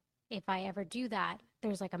that if I ever do that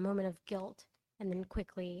there's like a moment of guilt and then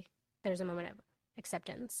quickly there's a moment of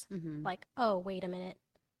acceptance Mm-hmm. like oh wait a minute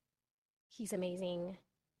he's amazing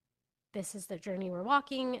this is the journey we're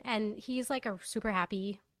walking and he's like a super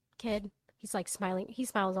happy kid he's like smiling he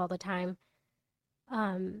smiles all the time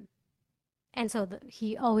um and so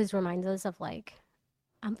he always reminds us of like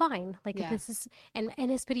I'm fine. Like Yeah. this is and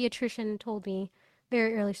his pediatrician told me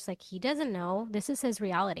very early, she's like, he doesn't know. This is his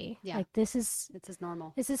reality. Yeah. Like It's as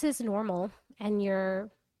normal. this is his normal and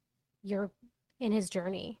you're in his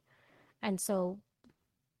journey. And so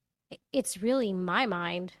it's really my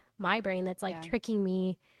mind, my brain that's like Yeah. tricking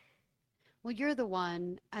me. Well, you're the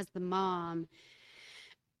one as the mom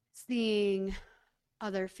seeing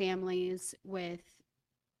other families with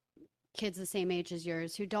kids the same age as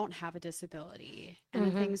yours who don't have a disability and the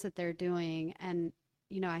Mm-hmm. things that they're doing. And,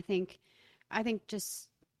 I think just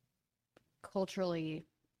culturally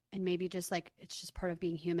and maybe just like it's just part of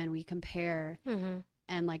being human, we compare Mm-hmm.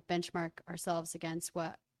 and like benchmark ourselves against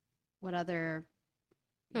what other,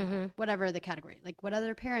 Mm-hmm. whatever the category, like what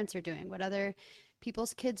other parents are doing, what other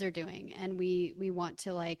people's kids are doing. And we want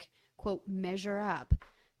to like quote measure up,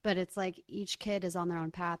 but it's like each kid is on their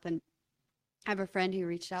own path. And I have a friend who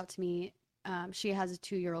reached out to me. She has a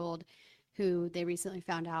 2-year old who they recently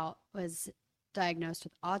found out was diagnosed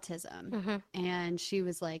with autism. Mm-hmm. And she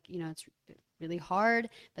was like, it's really hard,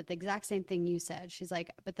 but the exact same thing you said. She's like,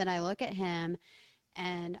 but then I look at him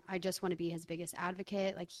and I just want to be his biggest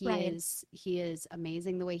advocate. Like Right. he is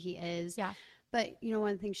amazing the way he is. Yeah. But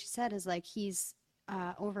one of the things she said is like he's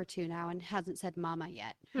over 2 now and hasn't said mama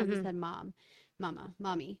yet, hasn't Mm-hmm. said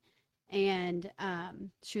mommy. And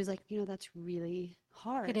she was like, that's really It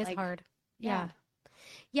hard. is Like, hard. yeah, Yeah.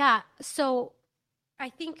 Yeah. So I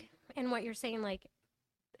think and what you're saying, like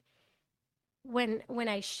when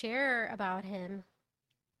I share about him,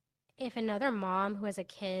 if another mom who has a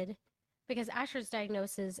kid, because Asher's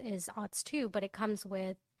diagnosis is AUTS too, but it comes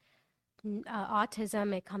with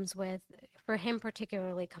autism. It comes with, for him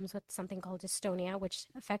particularly, comes with something called dystonia, which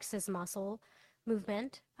affects his muscle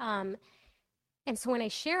movement. And so when I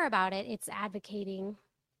share about it, it's advocating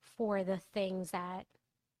for the things that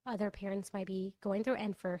other parents might be going through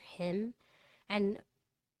and for him. And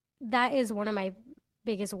that is one of my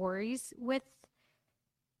biggest worries with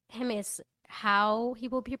him is how he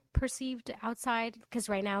will be perceived outside because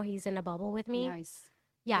right now he's in a bubble with me. now he's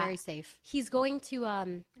Yeah, very safe. he's going to a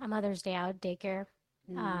Mother's Day out daycare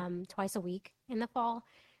Mm, twice a week in the fall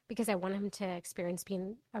because I want him to experience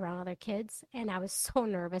being around other kids, and I was so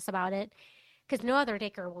nervous about it because no other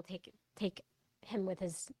daycare will take him with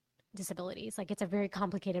his disabilities. Like it's a very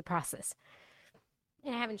complicated process,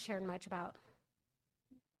 and I haven't shared much about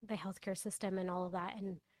the healthcare system and all of that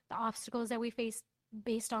and the obstacles that we face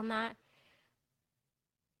based on that.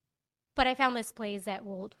 But I found this place that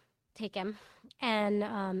will take him, and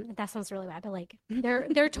that sounds really bad, but like they're no, I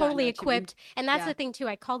know totally what you mean. equipped, and that's Yeah. the thing too.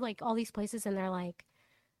 I called like all these places, and they're like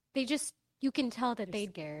they just you can tell that They're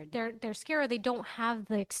scared. they're scared or they don't have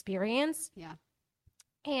the experience. Yeah.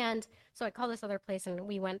 And so I called this other place and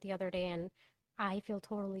we went the other day and I feel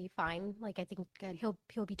totally fine. Like I think Good.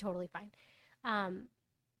 he'll be totally fine. Um,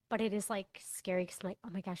 but it is like scary because I'm like, oh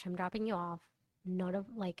my gosh, I'm dropping you off. None of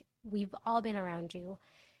like we've all been around you.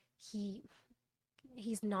 He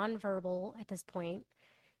he's nonverbal at this point.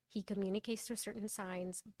 He communicates through certain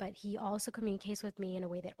signs, but he also communicates with me in a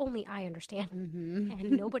way that only I understand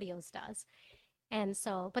and nobody else does. And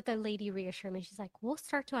so, but the lady reassured me. She's like, we'll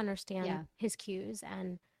start to understand Yeah. his cues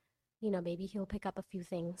and, maybe he'll pick up a few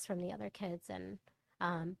things from the other kids. And,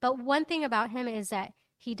 but one thing about him is that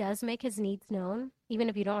he does make his needs known, even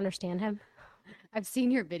if you don't understand him. I've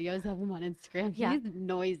seen your videos of him on Instagram. Yeah. He's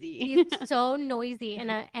noisy. He's so noisy.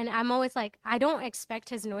 And I'm always like, I don't expect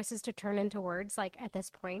his noises to turn into words like at this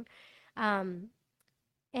point. Um,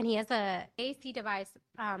 and he has a AC device,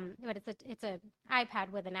 but it's a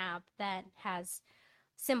iPad with an app that has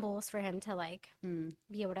symbols for him to like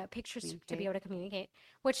be able to pictures to be able to communicate,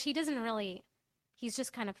 which he doesn't really. He's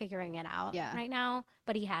just kind of figuring it out right now,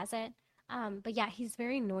 but he has it. But yeah, he's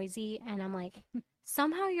very noisy, and I'm like,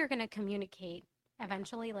 somehow you're gonna communicate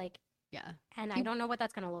eventually, like Yeah. And I don't know what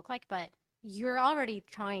that's gonna look like, but you're already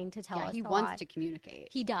trying to tell us. He wants to communicate.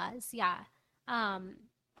 He does, yeah.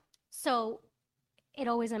 So it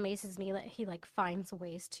always amazes me that he like finds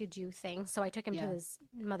ways to do things. So I took him to his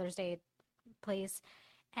Mother's Day place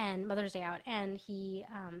and Mother's Day out, and he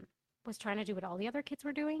was trying to do what all the other kids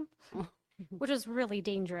were doing, which was really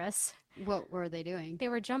dangerous. What were they doing? They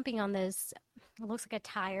were jumping on this, it looks like a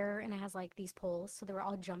tire, and it has like these poles. So they were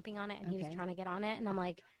all jumping on it, and he was trying to get on it. And I'm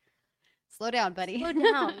like, slow down, buddy. Slow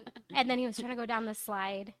down. And then he was trying to go down the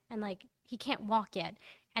slide, and like he can't walk yet.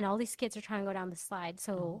 And all these kids are trying to go down the slide.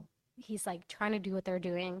 So he's like trying to do what they're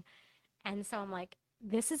doing. And so I'm like,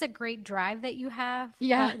 this is a great drive that you have.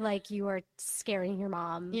 Yeah. Like you are scaring your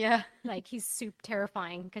mom. Yeah. Like he's super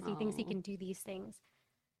terrifying because he thinks he can do these things.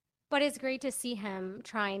 But it's great to see him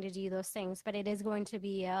trying to do those things. But it is going to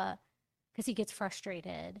be because he gets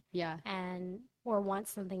frustrated. Yeah. Or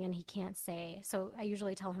wants something and he can't say. So I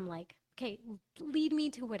usually tell him like, okay, lead me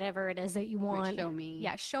to whatever it is that you want. Like, show me.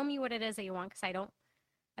 Yeah, show me what it is that you want because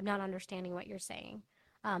I'm not understanding what you're saying.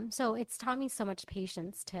 So it's taught me so much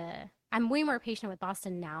patience I'm way more patient with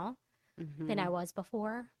Boston now than I was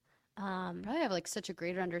before. Probably have like such a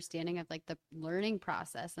greater understanding of like the learning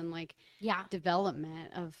process and like yeah,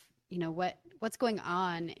 development of, what's going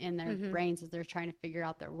on in their brains as they're trying to figure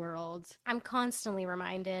out their world. I'm constantly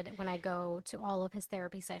reminded when I go to all of his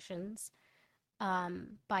therapy sessions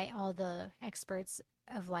by all the experts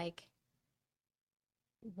of like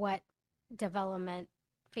what development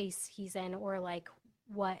phase he's in or like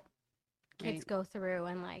what kids go through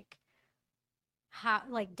and like how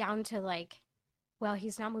like down to like, well,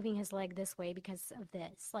 he's not moving his leg this way because of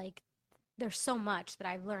this. Like there's so much that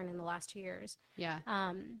I've learned in the last 2 years. Yeah.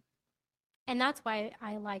 And that's why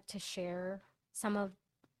I like to share some of,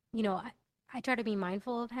 I try to be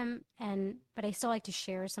mindful of him but I still like to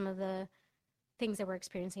share some of the things that we're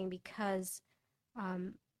experiencing because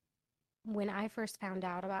when I first found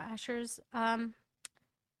out about Asher's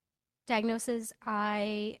diagnosis,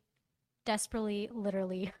 I desperately,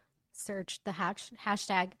 literally searched the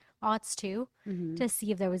hashtag #aughts2 to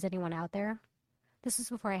see if there was anyone out there. This was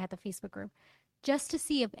before I had the Facebook group, just to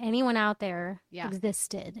see if anyone out there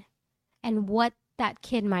existed and what that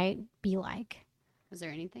kid might be like. Was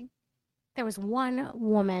there anything? There was one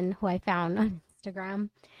woman who I found on Instagram,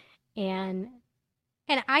 and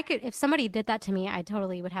I could, if somebody did that to me, I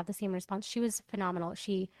totally would have the same response. She was phenomenal.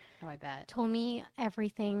 She I bet. told me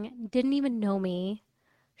everything, didn't even know me.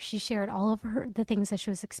 She shared all of the things that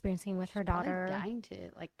she was experiencing with her daughter. Dying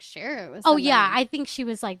to like share it with somebody. somebody. Yeah, I think she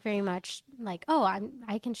was like very much like, oh,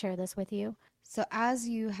 I can share this with you. So as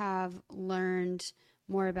you have learned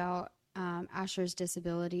more about Asher's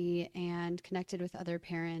disability and connected with other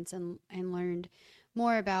parents and learned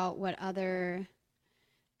more about what other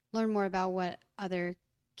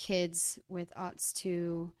kids with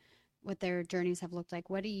 #aughts2, what their journeys have looked like,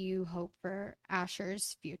 what do you hope for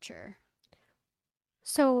Asher's future?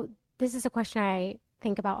 So this is a question I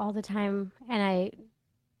think about all the time, and I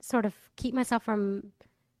sort of keep myself from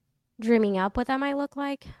dreaming up what that might look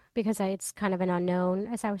like because it's kind of an unknown,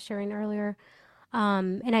 as I was sharing earlier.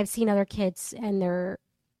 And I've seen other kids, and there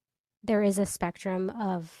is a spectrum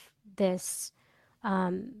of this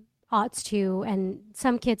 #aughts2, and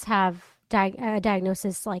some kids have a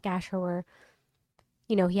diagnosis like Asher where,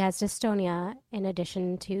 he has dystonia in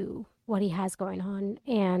addition to what he has going on.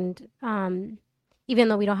 And even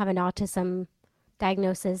though we don't have an autism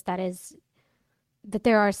diagnosis, that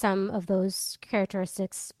there are some of those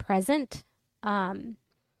characteristics present Um,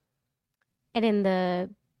 and in the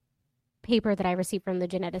paper that I received from the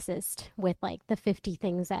geneticist with like the 50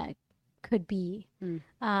 things that could be,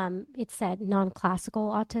 Mm. it said non-classical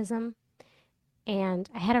autism. And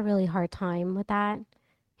I had a really hard time with that.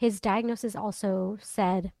 His diagnosis also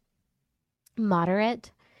said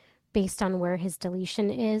moderate based on where his deletion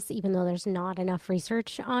is, even though there's not enough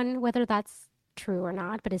research on whether that's true or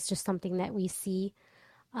not, but it's just something that we see.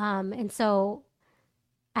 And so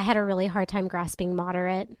I had a really hard time grasping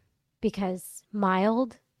moderate because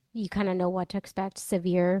mild, you kind of know what to expect.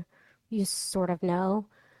 Severe, you sort of know.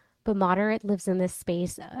 But moderate lives in this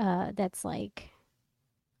space that's like,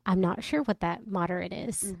 I'm not sure what that moderate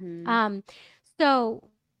is. Mm-hmm. So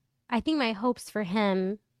I think my hopes for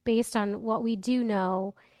him, based on what we do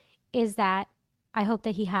know, is that I hope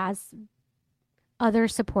that he has other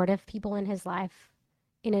supportive people in his life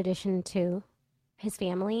in addition to his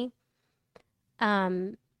family.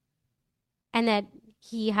 Um, and that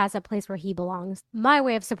he has a place where he belongs. My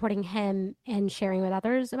way of supporting him and sharing with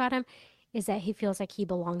others about him is that he feels like he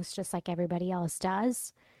belongs just like everybody else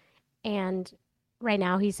does. And right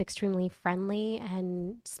now he's extremely friendly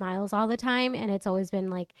and smiles all the time. And it's always been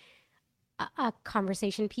like a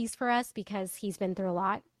conversation piece for us because he's been through a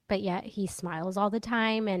lot, but yet he smiles all the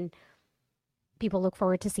time. And people look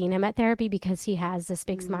forward to seeing him at therapy because he has this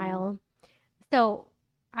big Mm. smile. So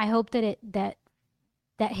I hope that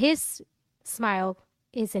his smile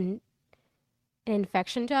is an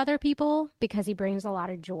infection to other people because he brings a lot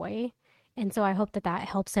of joy. And so I hope that that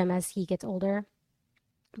helps him as he gets older.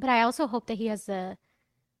 But I also hope that he has the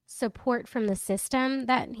support from the system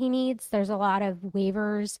that he needs. There's a lot of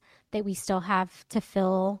waivers that we still have to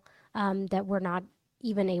fill that we're not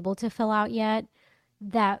even able to fill out yet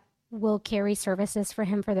that will carry services for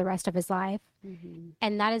him for the rest of his life. Mm-hmm.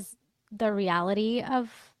 And that is the reality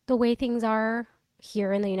of the way things are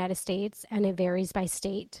here in the United States, and it varies by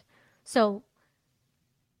state. So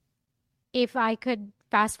if I could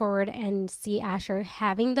fast forward and see Asher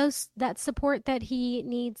having those that support that he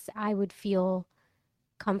needs, I would feel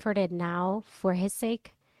comforted now for his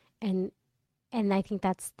sake. And and I think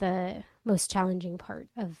that's the most challenging part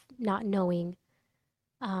of not knowing.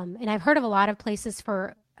 And I've heard of a lot of places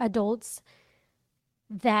for adults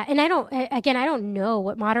that, and I don't know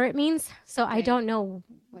what moderate means. So I Right. don't know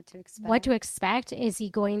What to what expect. to expect. Is he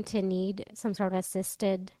going to need some sort of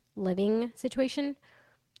assisted living situation?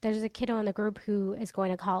 There's a kiddo in the group who is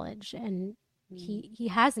going to college and Mm. he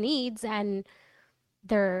has needs and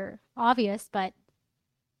they're obvious, but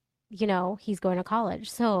he's going to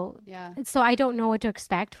college. Yeah. So I don't know what to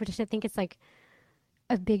expect, which I think it's like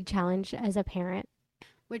a big challenge as a parent.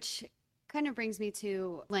 Which kind of brings me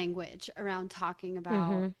to language around talking about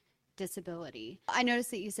Mhm. disability. I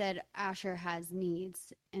noticed that you said Asher has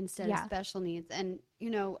needs instead of Yeah. special needs. And,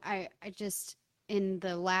 I just, in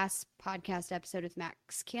the last podcast episode with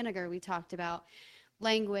Max Kaniger, we talked about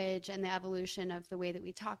language and the evolution of the way that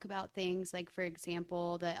we talk about things. Like, for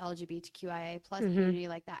example, the LGBTQIA plus Mhm. community,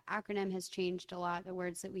 like that acronym has changed a lot. The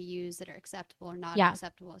words that we use that are acceptable or not Yeah.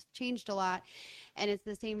 acceptable has changed a lot. And it's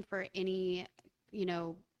the same for any, you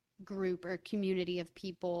know, group or community of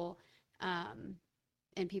people, um,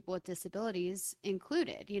 and people with disabilities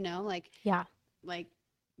included, Yeah. like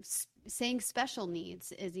saying special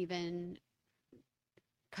needs is even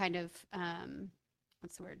kind of,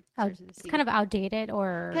 what's the word? Out, Starts with a it's kind C. of outdated Kind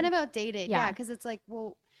or of outdated. Yeah. yeah. Cause it's like,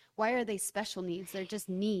 well, why are they special needs? They're just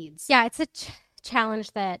needs. Yeah, it's a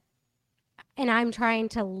challenge that and I'm trying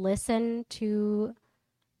to listen to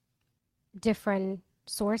different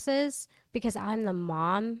sources because I'm the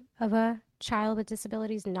mom of a child with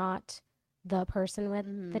disabilities, not the person with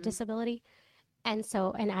the Mm-hmm. disability. And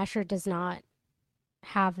so, and Asher does not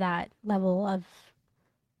have that level of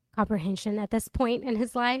comprehension at this point in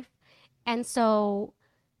his life. And so,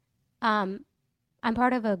 um, I'm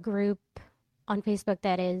part of a group on Facebook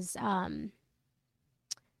that is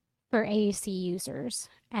for AAC users.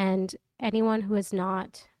 And anyone who is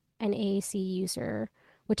not an AAC user,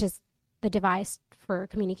 which is the device for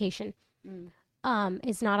communication, Mm.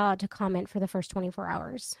 is not allowed to comment for the first 24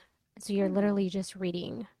 hours. So you're Oh. literally just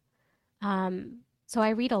reading. So I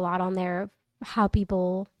read a lot on there of how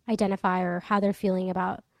people identify or how they're feeling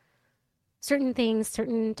about certain things,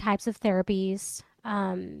 certain types of therapies,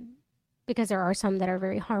 because there are some that are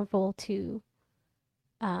very harmful to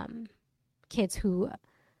um, kids who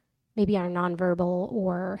maybe are nonverbal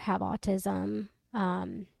or have autism.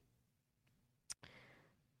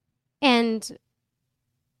 And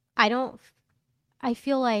I don't, I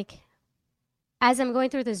feel like as I'm going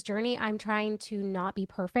through this journey, I'm trying to not be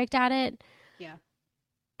perfect at it. Yeah.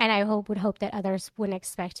 And I would hope that others wouldn't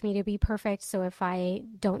expect me to be perfect. So if I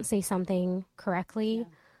don't say something correctly,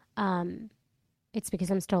 Yeah. um, it's because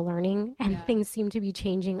I'm still learning and Yeah. things seem to be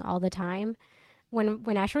changing all the time.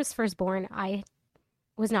 When Asher was first born, I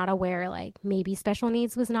was not aware like maybe special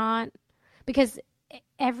needs was not because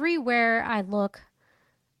everywhere I look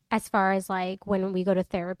as far as like when we go to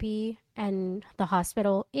therapy and the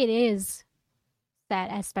hospital, it is that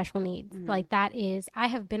as special needs. Mm-hmm. Like that is I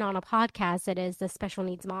have been on a podcast that is the special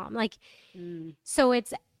needs mom. Like Mm. so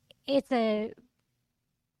it's a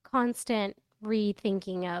constant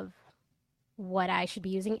rethinking of what I should be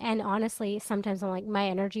using. And honestly, sometimes I'm like my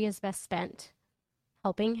energy is best spent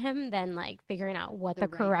helping him than like figuring out what The the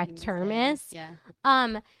right correct thing to term say. is. Yeah.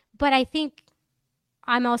 Um but I think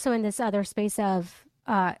I'm also in this other space of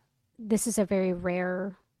this is a very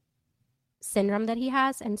rare syndrome that he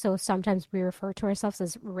has, and so sometimes we refer to ourselves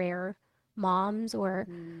as rare moms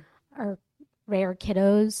Mm. or rare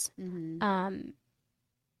kiddos. Mm-hmm. Um,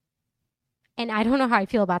 and I don't know how I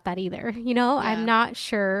feel about that either. You know, I'm Yeah. not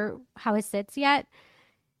sure how it sits yet,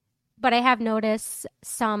 but I have noticed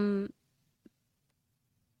some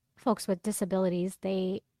folks with disabilities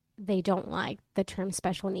they don't like the term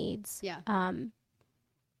special needs. Yeah.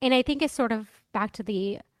 And I think it's sort of back to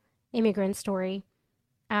the immigrant story.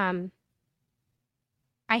 Um,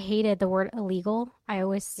 I hated the word illegal. I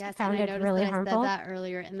always Yes, and found I it noticed really that I said harmful. that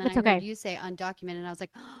earlier, and then It's I heard okay. you say undocumented, and I was like,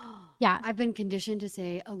 oh, Yeah. I've been conditioned to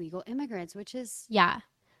say illegal immigrants, which is Yeah.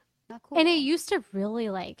 not And it cool. used to really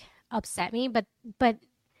like upset me, but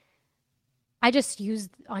I just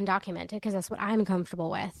used undocumented because that's what I'm comfortable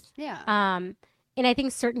with. Yeah. Um, and I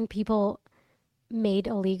think certain people made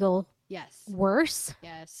illegal Yes. worse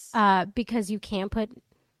Yes. because you can't put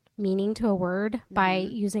meaning to a word by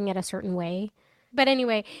Mm-hmm. using it a certain way. But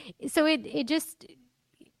anyway, so it just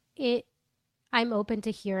it I'm open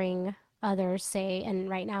to hearing others say, and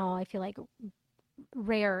right now I feel like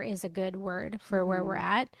rare is a good word for where we're Mm-hmm.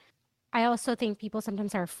 at. I also think people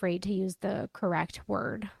sometimes are afraid to use the correct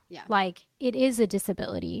word. Yeah. Like it is a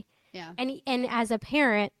disability. Yeah. And as a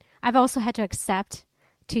parent, I've also had to accept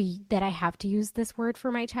to that I have to use this word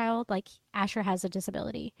for my child. Like Asher has a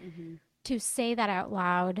disability. Mm-hmm. To say that out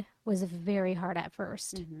loud was very hard at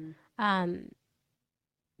first. Mm-hmm. Um,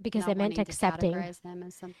 because Not it meant wanting to accepting categorize them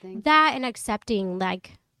as something. that and accepting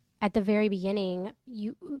like at the very beginning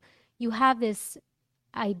you have this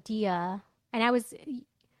idea and I was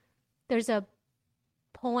there's a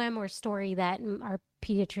poem or story that our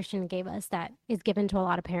pediatrician gave us that is given to a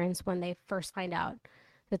lot of parents when they first find out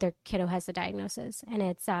that their kiddo has a diagnosis. And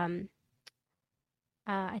it's,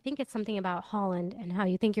 I think it's something about Holland and how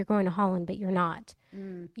you think you're going to Holland, but you're not.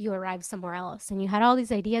 Mm. You arrive somewhere else. And you had all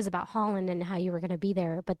these ideas about Holland and how you were going to be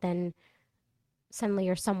there, but then suddenly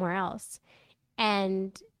you're somewhere else.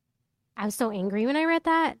 And I was so angry when I read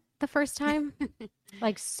that the first time,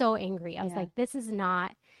 like so angry. I was Yeah. like, this is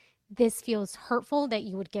not, this feels hurtful that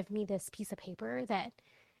you would give me this piece of paper that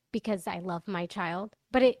because I love my child.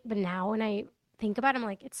 But now when I think about it, I'm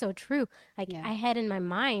like, it's so true. Like Yeah. I had in my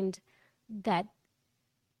mind that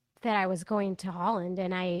I was going to Holland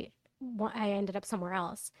and I ended up somewhere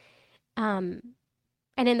else. Um,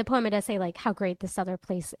 and in the poem, it does say like how great this other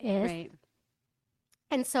place is. Right.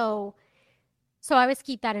 And so I always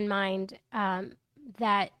keep that in mind.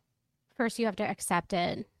 That first you have to accept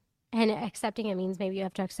it, and accepting it means maybe you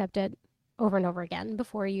have to accept it over and over again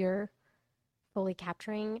before you're fully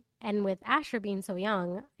capturing. And with Asher being so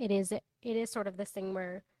young, it is sort of this thing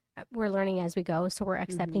where we're learning as we go, so we're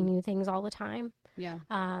accepting Mm-hmm. new things all the time. Yeah.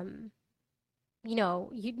 Um,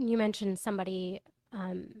 you mentioned somebody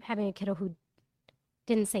having a kiddo who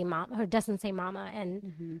didn't say mom or doesn't say mama, and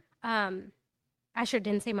Mm-hmm. um, Asher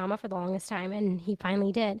didn't say mama for the longest time, and he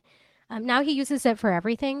finally did. Now he uses it for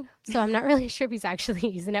everything, so I'm not really sure if he's actually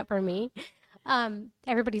using it for me.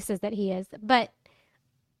 Everybody says that he is, but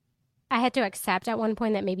I had to accept at one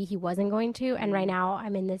point that maybe he wasn't going to. And right Mm. now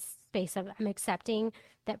I'm in this space of I'm accepting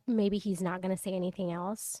that maybe he's not going to say anything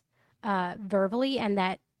else verbally and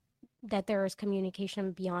that there is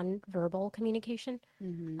communication beyond verbal communication.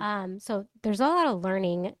 Mm-hmm. So there's a lot of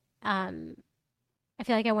learning. I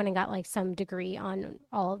feel like I went and got like some degree on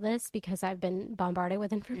all of this because I've been bombarded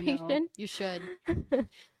with I know. information. You should.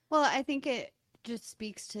 Well, I think it just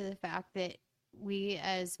speaks to the fact that we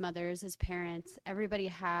as mothers, as parents, everybody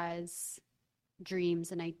has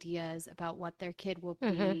dreams and ideas about what their kid will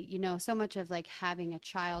Mm-hmm. be. You know, so much of like having a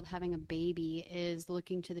child, having a baby is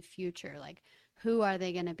looking to the future. Like, who are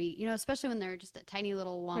they going to be? You know, especially when they're just a tiny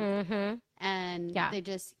little lump Mm-hmm. and Yeah. they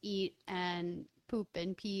just eat and poop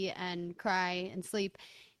and pee and cry and sleep.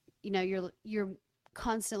 You know, you're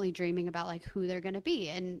constantly dreaming about like who they're going to be.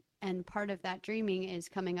 And And part of that dreaming is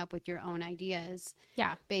coming up with your own ideas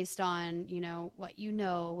Yeah. based on, what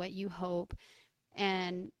you hope.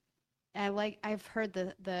 And I've heard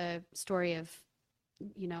the story of,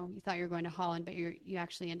 you thought you were going to Holland, but you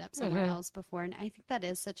actually end up somewhere Mm-hmm. else before. And I think that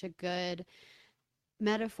is such a good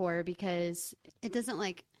metaphor because it doesn't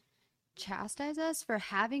like chastise us for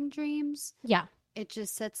having dreams. Yeah. It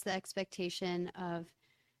just sets the expectation of,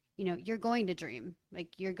 you're going to dream. Like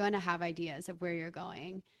you're going to have ideas of where you're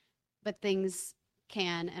going, but things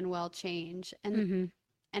can and will change. Mm-hmm.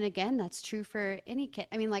 And again, that's true for any kid.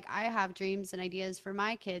 I mean, like I have dreams and ideas for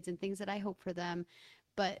my kids and things that I hope for them,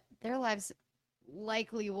 but their lives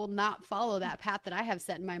likely will not follow that path that I have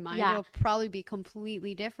set in my mind. Yeah. It'll probably be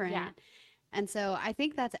completely Yeah. different. And so I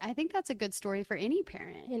think that's a good story for any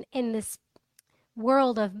parent. In this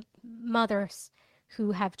world of mothers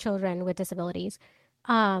who have children with disabilities,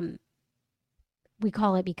 um, we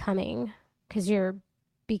call it becoming, because you're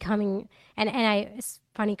becoming. It's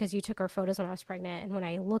funny because you took our photos when I was pregnant, and when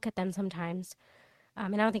I look at them sometimes,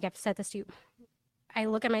 and I don't think I've said this to you, I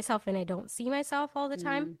look at myself and I don't see myself all the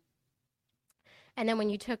time. Mm, And then when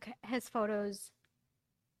you took his photos,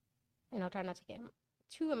 and I'll try not to get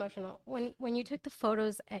too emotional, when you took the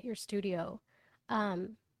photos at your studio,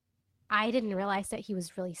 um, I didn't realize that he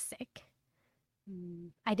was really sick. mm,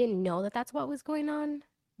 I didn't know that that's what was going on,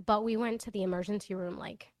 but we went to the emergency room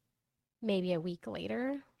like maybe a week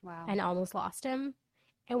later wow. and almost lost him.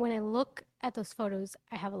 And when I look at those photos,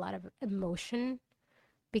 I have a lot of emotion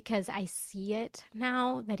because I see it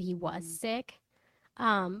now that he was Mm, sick.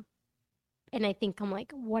 Um, and I think I'm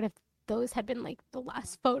like, what if those had been like the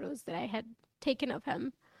last photos that I had taken of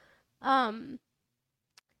him? Um,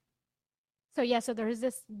 so yeah, so there's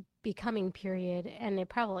this becoming period, and it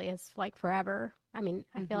probably is like forever. I mean,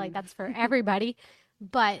 I feel like mhm. that's for everybody,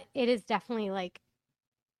 but it is definitely like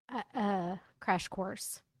a crash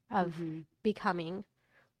course of Mhm. becoming,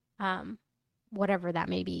 um, whatever that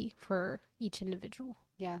may be for each individual.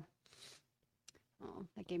 Yeah. Oh,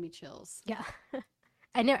 that gave me chills. Yeah.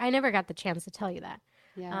 I never got the chance to tell you that.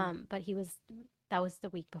 Yeah. But that was the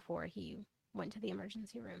week before he went to the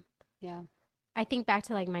emergency room. Yeah. I think back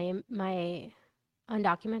to like my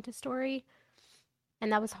undocumented story,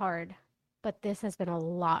 and that was hard, but this has been a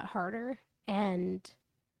lot harder. And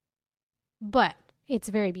but it's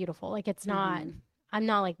very beautiful. Like it's not Mhm. I'm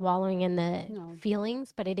not like wallowing in the No.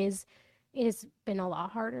 feelings, but it has been a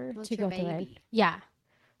lot harder Well, to it's your go through it. baby. Yeah.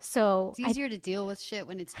 So It's I easier to deal with shit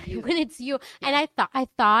when it's when you. it's you, and Yeah. I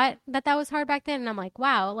thought that was hard back then, and I'm like,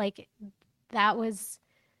 wow, like that was,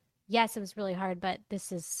 yes, it was really hard, but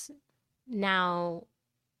this is now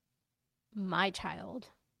my child.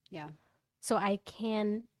 Yeah. So I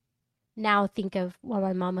can now think of what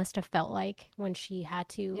my mom must have felt like when she had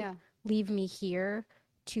to Yeah. leave me here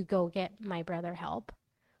to go get my brother help.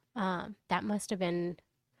 That must have been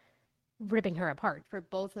ripping her apart. For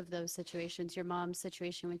both of those situations, your mom's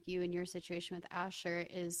situation with you and your situation with Asher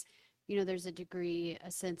is, there's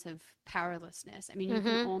a sense of powerlessness. I mean, you can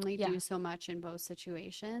Mm-hmm. only Yeah. do so much in both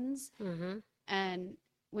situations. Mm-hmm. And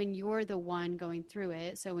when you're the one going through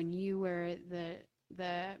it, so when you were the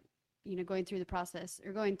going through the process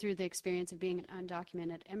or going through the experience of being an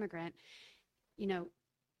undocumented immigrant, you know,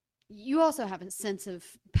 you also have a sense of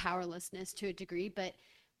powerlessness to a degree, but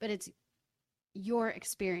it's your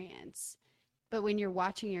experience. But when you're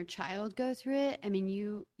watching your child go through it, I mean,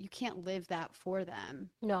 you can't live that for them.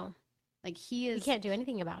 No, Like he you is, can't do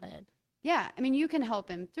anything about it. yeah. I mean, you can help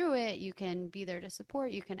him through it. You can be there to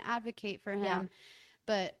support. You can advocate for Yeah. him.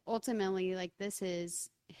 But ultimately, like this is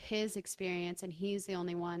his experience, and he's the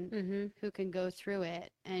only one Mm-hmm. who can go through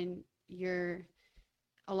it. And you're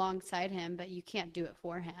alongside him, but you can't do it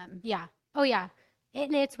for him. Yeah. Oh, yeah.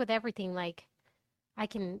 And it's with everything. Like, I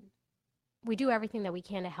can, we do everything that we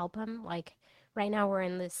can to help him. Like, right now we're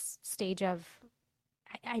in this stage of,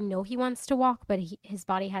 I know he wants to walk, but his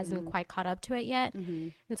body hasn't Mm-hmm. quite caught up to it yet. Mm-hmm.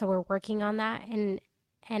 And so we're working on that. And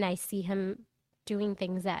I see him doing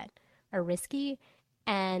things that are risky.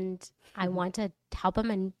 And I want to help him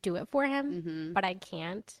and do it for him, Mm-hmm. but I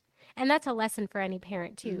can't. And that's a lesson for any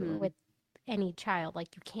parent, too, Mm-hmm. with any child.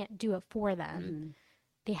 Like, you can't do it for them. Mm-hmm.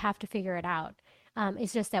 They have to figure it out.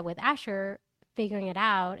 It's just that with Asher, figuring it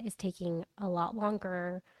out is taking a lot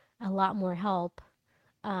longer, a lot more help,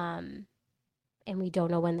 um, and we don't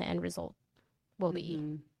know when the end result will be.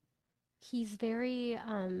 Mm-hmm. He's very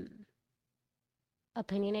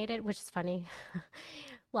opinionated, which is funny.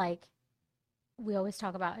 Like we always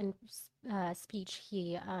talk about in speech,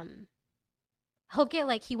 he'll get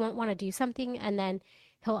like he won't want to do something, and then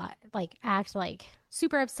he'll like act like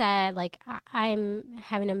super upset, like I'm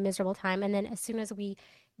having a miserable time, and then as soon as we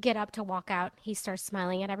get up to walk out, he starts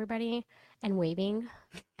smiling at everybody and waving.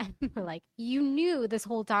 And we're like, you knew this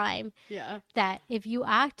whole time Yeah. that if you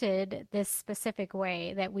acted this specific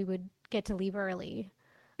way, that we would get to leave early.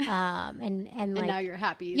 And And like, now you're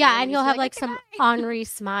happy that yeah, at and he'll least you're have like, like okay, some bye. ornery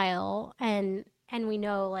smile, and we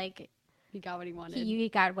know like He got what he wanted. he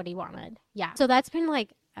got what he wanted. Yeah. So that's been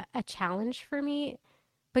like a challenge for me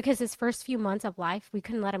because his first few months of life, we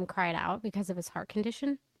couldn't let him cry it out because of his heart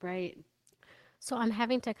condition. Right. So I'm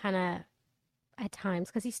having to kind of at times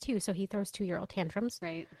because he's 2, so he throws 2-year-old tantrums.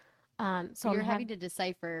 Right. So So I'm you're having having to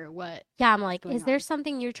decipher what yeah, I'm is like, going is there on.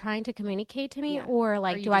 something you're trying to communicate to me, Yeah. or Or are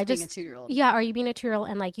like you do I just being a just 2-year-old? yeah, are you being a 2-year-old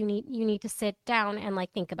and like you need to sit down and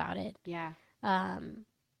like think about it. Yeah. Um,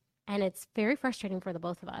 and it's very frustrating for the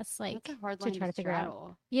both of us, That's a like hard to line try to to figure out.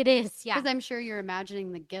 straddle. It is, yeah, Because I'm sure you're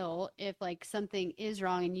imagining the guilt if like something is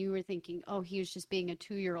wrong and you were thinking, oh, he was just being a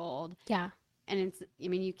 2-year-old. yeah, And it's, I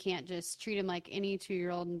mean, you can't just treat him like any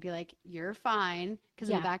 2-year-old and be like, you're fine. Because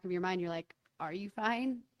in the yeah, back of your mind, you're like, are you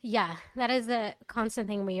fine? yeah. That is a constant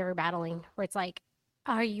thing we are battling, where it's like,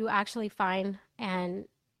 are you actually fine? And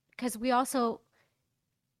because we also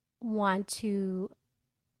want to,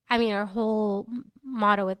 I mean, our whole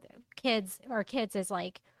motto with kids is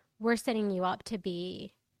like, we're setting you up to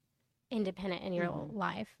be independent in your Mm-hmm.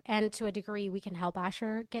 life. And to a degree, we can help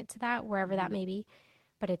Asher get to that, wherever that Mm-hmm. may be.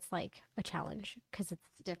 But it's like a challenge because it's,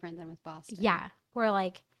 It's different than with Boston. yeah, we're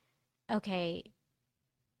like, okay,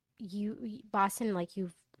 Boston, like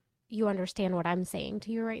you understand what I'm saying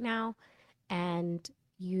to you right now, and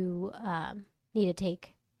you need to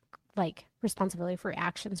take like responsibility for your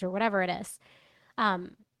actions or whatever it is.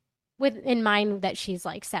 Um, with in mind that she's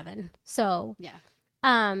like 7. So, Yeah.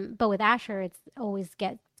 but with Asher, it's always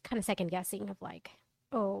get kind of second guessing of like,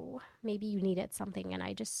 oh, maybe you needed something and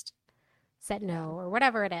I just said Yeah. no or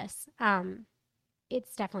whatever it is.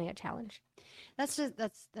 It's definitely a challenge. That's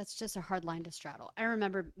just a hard line to straddle. I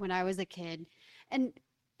remember when I was a kid, and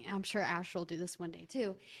I'm sure Ash will do this one day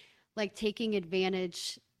too, like taking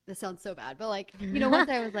advantage. This sounds so bad, but like, once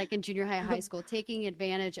I was like in junior high, high school, taking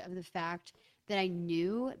advantage of the fact that I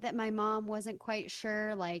knew that my mom wasn't quite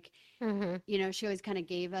sure. Like, Mm-hmm. she always kind of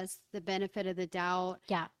gave us the benefit of the doubt.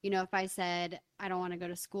 Yeah. If I said, I don't want to go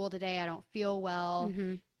to school today, I don't feel well,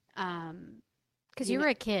 Mm-hmm. um, Because you you know, were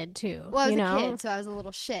a kid too, well, I was you a know? kid, so I was a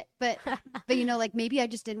little shit. But like maybe I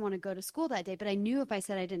just didn't want to go to school that day. But I knew if I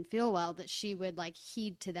said I didn't feel well, that she would like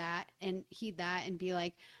heed that and be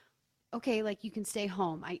like, okay, like you can stay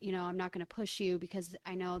home. I'm not going to push you because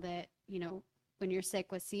I know that, when you're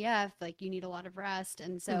sick with CF, like you need a lot of rest.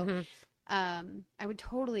 And so Mm-hmm. I would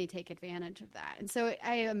totally take advantage of that. And so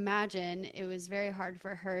I imagine it was very hard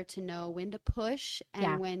for her to know when to push and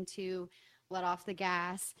Yeah. when to let off the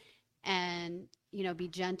gas and, be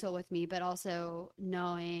gentle with me, but also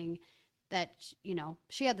knowing that,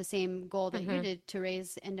 she had the same goal that you Mm-hmm. did to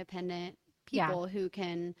raise independent Yeah. people who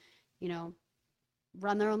can, you know,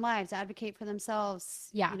 run their own lives, advocate for themselves,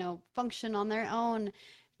 Yeah. function on their own,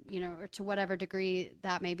 or to whatever degree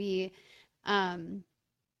that may be. Um,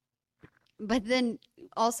 but then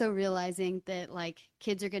also realizing that like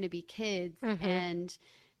kids are going to be kids Mm-hmm. and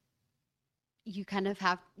you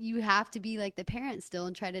have to be like the parent still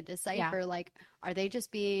and try to Yeah. decipher like are they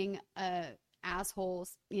just being a asshole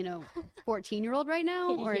 14-year-old right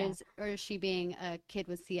now or Yeah. is she being a kid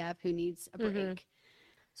with CF who needs a Mm-hmm. break.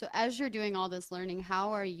 So as you're doing all this learning,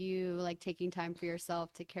 how are you like taking time for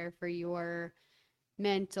yourself to care for your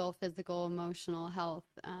mental, physical, emotional health,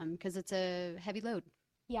 because it's a heavy load.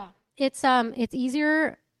 Yeah. It's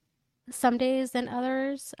easier some days than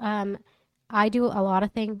others. I do a lot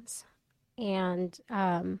of things, and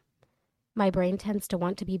my brain tends to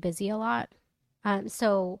want to be busy a lot.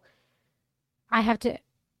 So I have to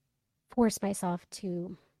force myself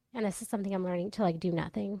to, and this is something I'm learning, to like do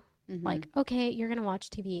nothing. Mm-hmm. Like, okay, you're gonna watch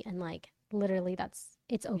TV, and like literally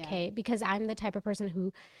it's Yeah. okay, because I'm the type of person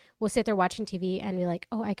who will sit there watching TV and be like,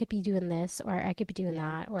 oh, I could be doing this, or I could be doing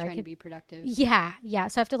Yeah, that, or I trying to could, be productive. yeah, yeah.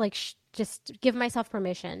 So I have to like just give myself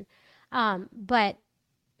permission. But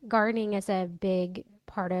gardening is a big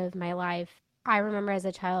part of my life. I remember as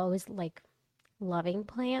a child, I was like loving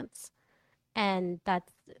plants, and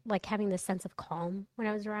that's like having this sense of calm when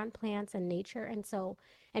I was around plants and nature. And so,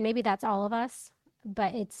 and maybe that's all of us,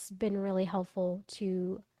 but it's been really helpful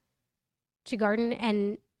to garden.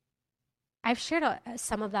 And I've shared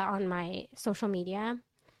some of that on my social media,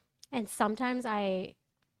 and sometimes I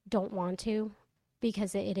don't want to,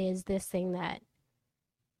 because it is this thing that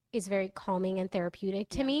is very calming and therapeutic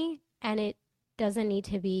to Yeah. me, and it doesn't need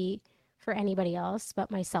to be for anybody else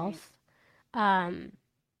but Right. myself. Um,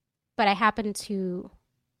 but I happen to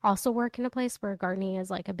also work in a place where gardening is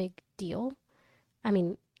like a big deal. I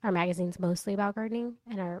mean, our magazine's mostly about gardening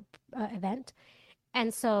and our event.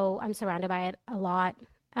 And so I'm surrounded by it a lot.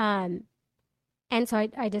 Um, and so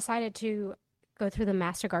I decided to go through the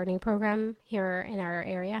master gardening program here in our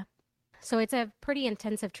area. So it's a pretty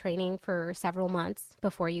intensive training for several months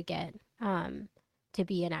before you get to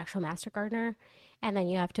be an actual master gardener. And then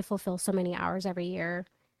you have to fulfill so many hours every year.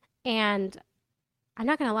 And I'm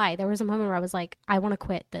not going to lie, there was a moment where I was like, I want to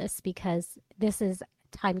quit this because this is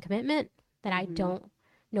time commitment that I Mm-hmm. don't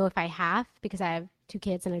know if I have because I have two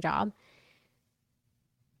kids and a job.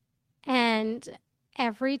 And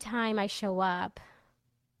every time I show up,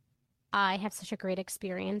 I have such a great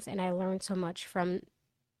experience and I learn so much from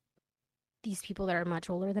these people that are much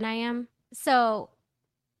older than I am. So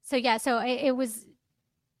it was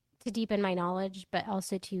to deepen my knowledge, but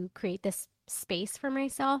also to create this space for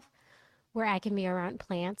myself where I can be around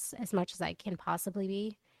plants as much as I can possibly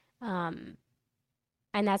be. Um,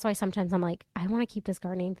 and that's why sometimes I'm like, I want to keep this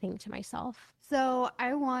gardening thing to myself. So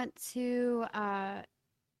I want to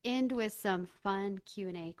end with some fun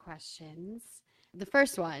Q&A questions. The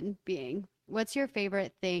first one being, what's your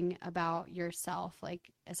favorite thing about yourself,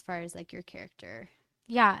 like as far as like your character?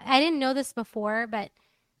 Yeah, I didn't know this before, but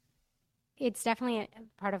it's definitely a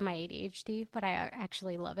part of my ADHD, but I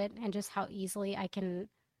actually love it and just how easily I can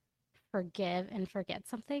forgive and forget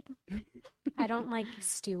something. I don't like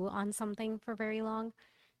stew on something for very long.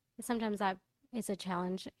 Sometimes that is a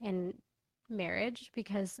challenge in marriage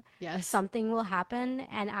because Yes. something will happen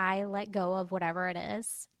and I let go of whatever it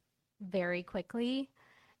is very quickly.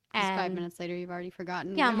 Just five And minutes later, you've already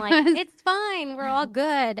forgotten yeah, what I'm it like, was. it's fine. We're all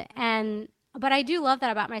good. But I do love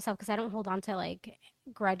that about myself because I don't hold on to like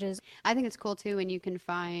grudges. I think it's cool too when you can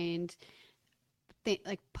find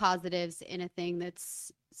like positives in a thing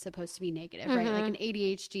that's supposed to be negative, right? Like Mm-hmm. an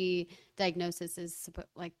ADHD diagnosis is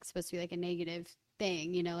supposed to be like a negative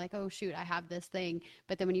thing, like, oh shoot, I have this thing.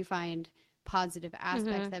 But then when you find positive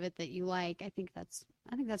aspects Mm-hmm. of it that you like, I think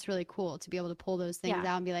that's really cool to be able to pull those things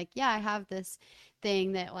Yeah. out and be like, yeah, I have this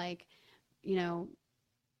thing that like, you know,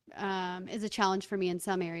 is a challenge for me in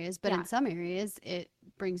some areas, but in Yeah. some areas it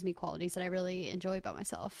brings me qualities that I really enjoy about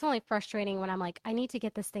It's myself. only frustrating when I'm like, I need to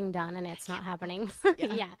get this thing done and it's not happening. Yeah.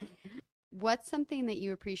 Yeah. What's something that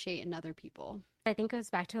you appreciate in other people? I think it goes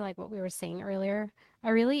back to like what we were saying earlier.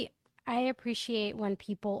 I appreciate when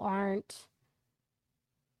people aren't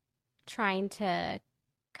trying to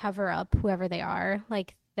cover up whoever they are,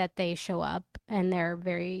 like that they show up and they're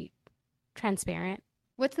very transparent.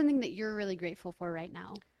 What's something that you're really grateful for right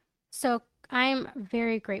now? So I'm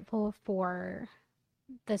very grateful for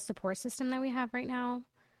the support system that we have right now.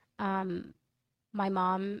 Um, my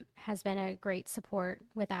mom has been a great support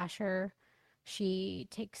with Asher. She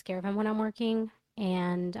takes care of him when I'm working,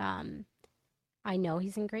 and I know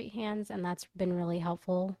he's in great hands, and that's been really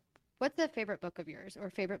helpful. What's a favorite book of yours or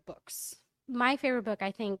favorite books? My favorite book,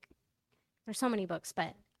 I think, there's so many books,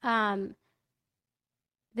 but um,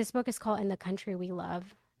 this book is called In the Country We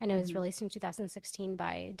Love, and it was Mm-hmm. released in 2016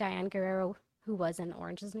 by Diane Guerrero, who was in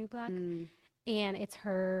Orange is the New Black. Mm. And it's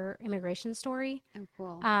her immigration story. Oh,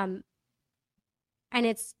 cool. Um, and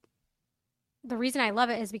it's the reason I love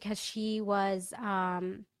it is because she was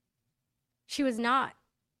not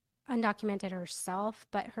undocumented herself,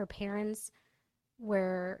 but her parents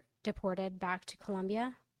were deported back to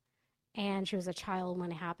Colombia, and she was a child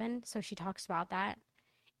when it happened. So she talks about that.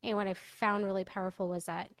 And what I found really powerful was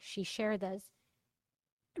that she shared this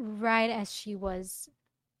right as she was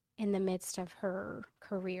in the midst of her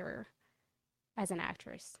career as an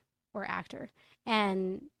actress or actor.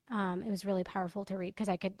 And it was really powerful to read because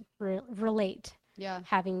I could relate Yeah.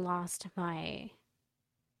 having lost my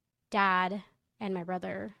dad and my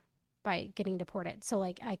brother by getting deported. So,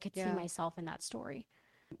 like, I could see Yeah. myself in that story.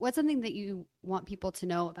 What's something that you want people to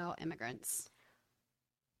know about immigrants?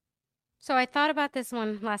 So, I thought about this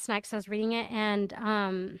one last night because I was reading it, and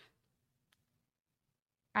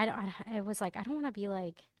it was like, I don't want to be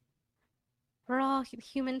like, we're all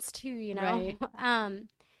humans too, you know? Right.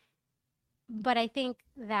 But I think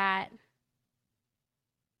that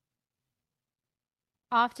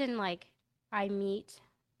often, like, I meet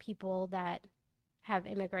people that have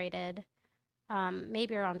immigrated,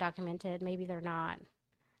 maybe are undocumented, maybe they're not.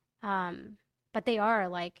 Um, but they are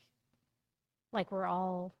like we're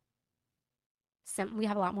all we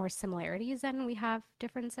have a lot more similarities than we have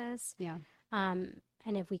differences. Yeah. Um,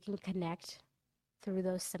 and if we can connect through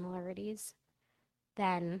those similarities,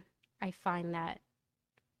 then I find that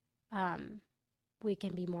um, we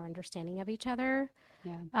can be more understanding of each other.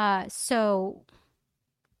 Yeah. So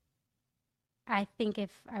I think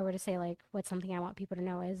if I were to say like what's something I want people to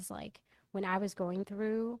know is like when I was going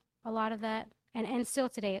through a lot of that and still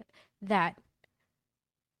today that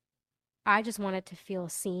I just wanted to feel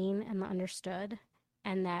seen and understood,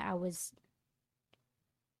 and that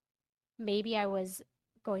maybe I was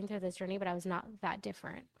going through this journey, but I was not that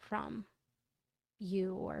different from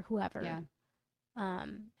you or whoever. Yeah.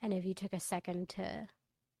 And if you took a second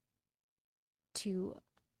to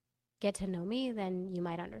get to know me, then you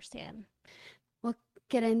might understand. Well,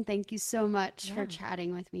 Queren, thank you so much for Yeah.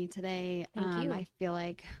 chatting with me today. Thank you. I feel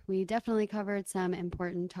like we definitely covered some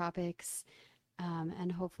important topics.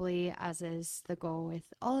 And hopefully, as is the goal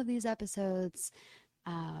with all of these episodes,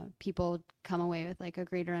 people come away with like a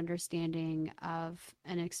greater understanding of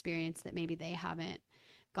an experience that maybe they haven't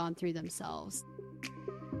gone through themselves.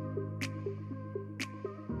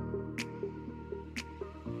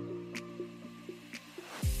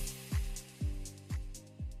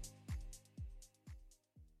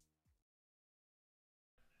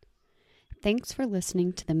 Thanks for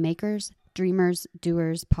listening to the Makers, Dreamers,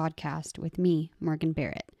 Doers podcast with me, Morgan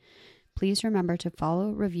Barrett. Please remember to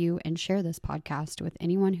follow, review, and share this podcast with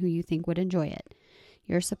anyone who you think would enjoy it.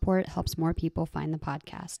 Your support helps more people find the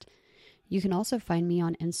podcast. You can also find me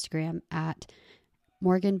on Instagram at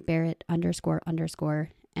morganbarrett__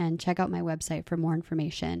 and check out my website for more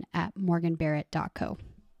information at morganbarrett.co.